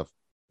breakdown stuff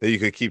that you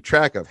could keep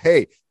track of.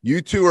 Hey,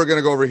 you 2 are going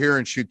to go over here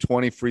and shoot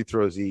 20 free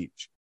throws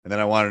each. And then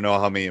I want to know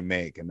how many you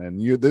make. And then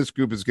this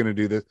group is going to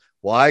do this.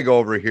 Well, I go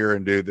over here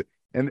and do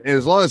and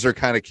as long as they're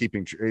kind of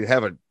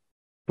have a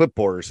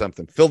clipboard or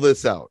something, fill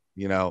this out,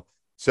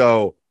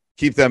 so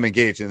keep them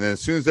engaged. And then as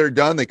soon as they're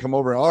done, they come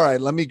over. All right,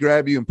 let me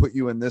grab you and put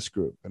you in this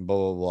group and blah,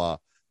 blah, blah.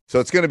 So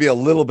it's going to be a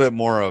little bit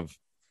more of,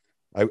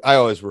 I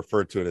always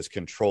refer to it as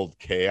controlled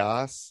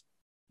chaos,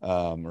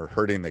 or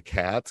herding the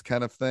cats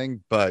kind of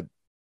thing. But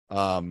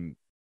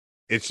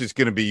it's just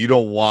going to be, you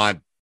don't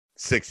want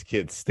 6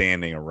 kids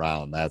standing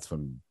around. That's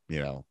when,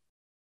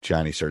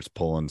 Johnny starts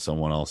pulling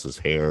someone else's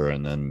hair,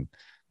 and then,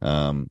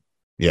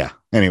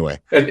 anyway.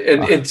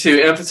 And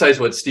to emphasize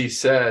what Steve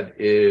said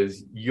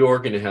is you're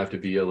going to have to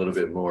be a little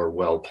bit more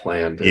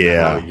well-planned in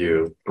how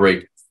you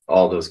break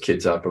all those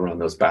kids up around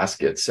those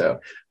baskets.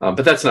 So,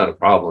 but that's not a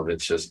problem.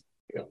 It's just,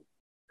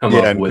 come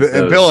up with those.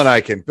 And Bill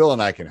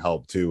and I can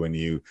help too.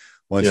 When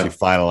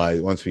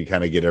once we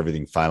kind of get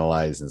everything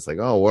finalized, and it's like,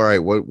 oh, all right,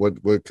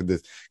 what could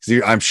this,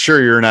 because I'm sure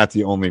you're not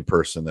the only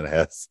person that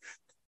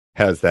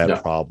has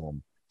that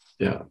problem.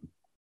 Yeah.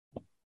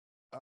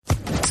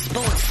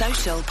 Sports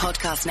Social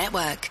Podcast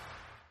Network.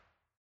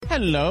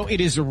 Hello,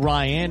 it is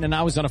Ryan, and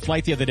I was on a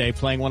flight the other day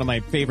playing one of my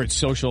favorite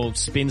social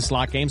spin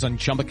slot games on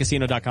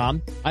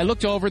ChumbaCasino.com. I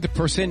looked over at the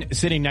person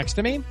sitting next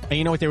to me, and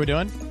you know what they were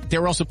doing? They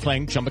were also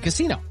playing Chumba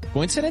Casino.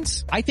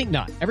 Coincidence? I think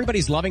not.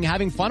 Everybody's loving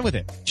having fun with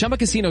it. Chumba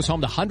Casino is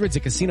home to hundreds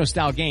of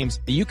casino-style games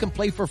that you can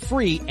play for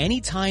free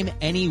anytime,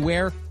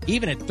 anywhere,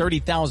 even at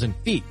 30,000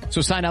 feet.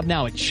 So sign up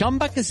now at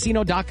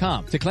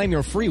ChumbaCasino.com to claim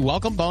your free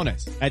welcome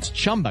bonus. That's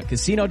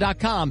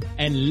ChumbaCasino.com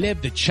and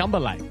live the Chumba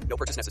life. No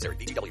purchase necessary.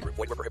 VGW. Void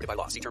where prohibited by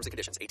law. See terms and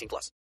conditions. 18+.